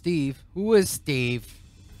can be Steve. Who is Steve?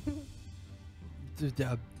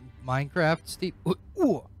 Minecraft Steve. Ooh.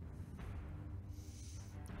 Ooh.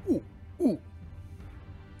 Ooh. Ooh.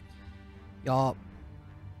 Y'all.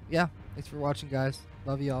 Yeah. Thanks for watching, guys.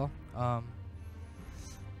 Love y'all.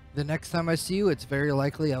 The next time I see you, it's very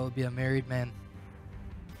likely I will be a married man.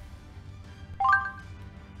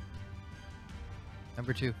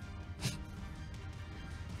 Number 2.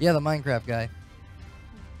 Yeah, the Minecraft guy.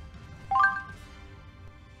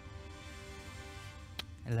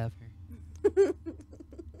 I love her.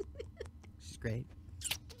 She's great.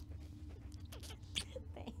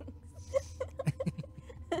 Thanks.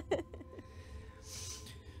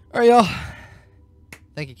 Alright, y'all.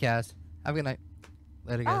 Thank you, Cass. Have a good night.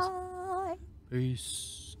 Later, guys. Bye.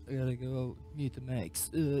 Peace. I gotta go mute the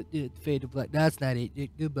mics. Fade to black. That's not it.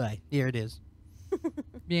 Goodbye. Here it is.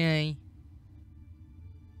 Bye.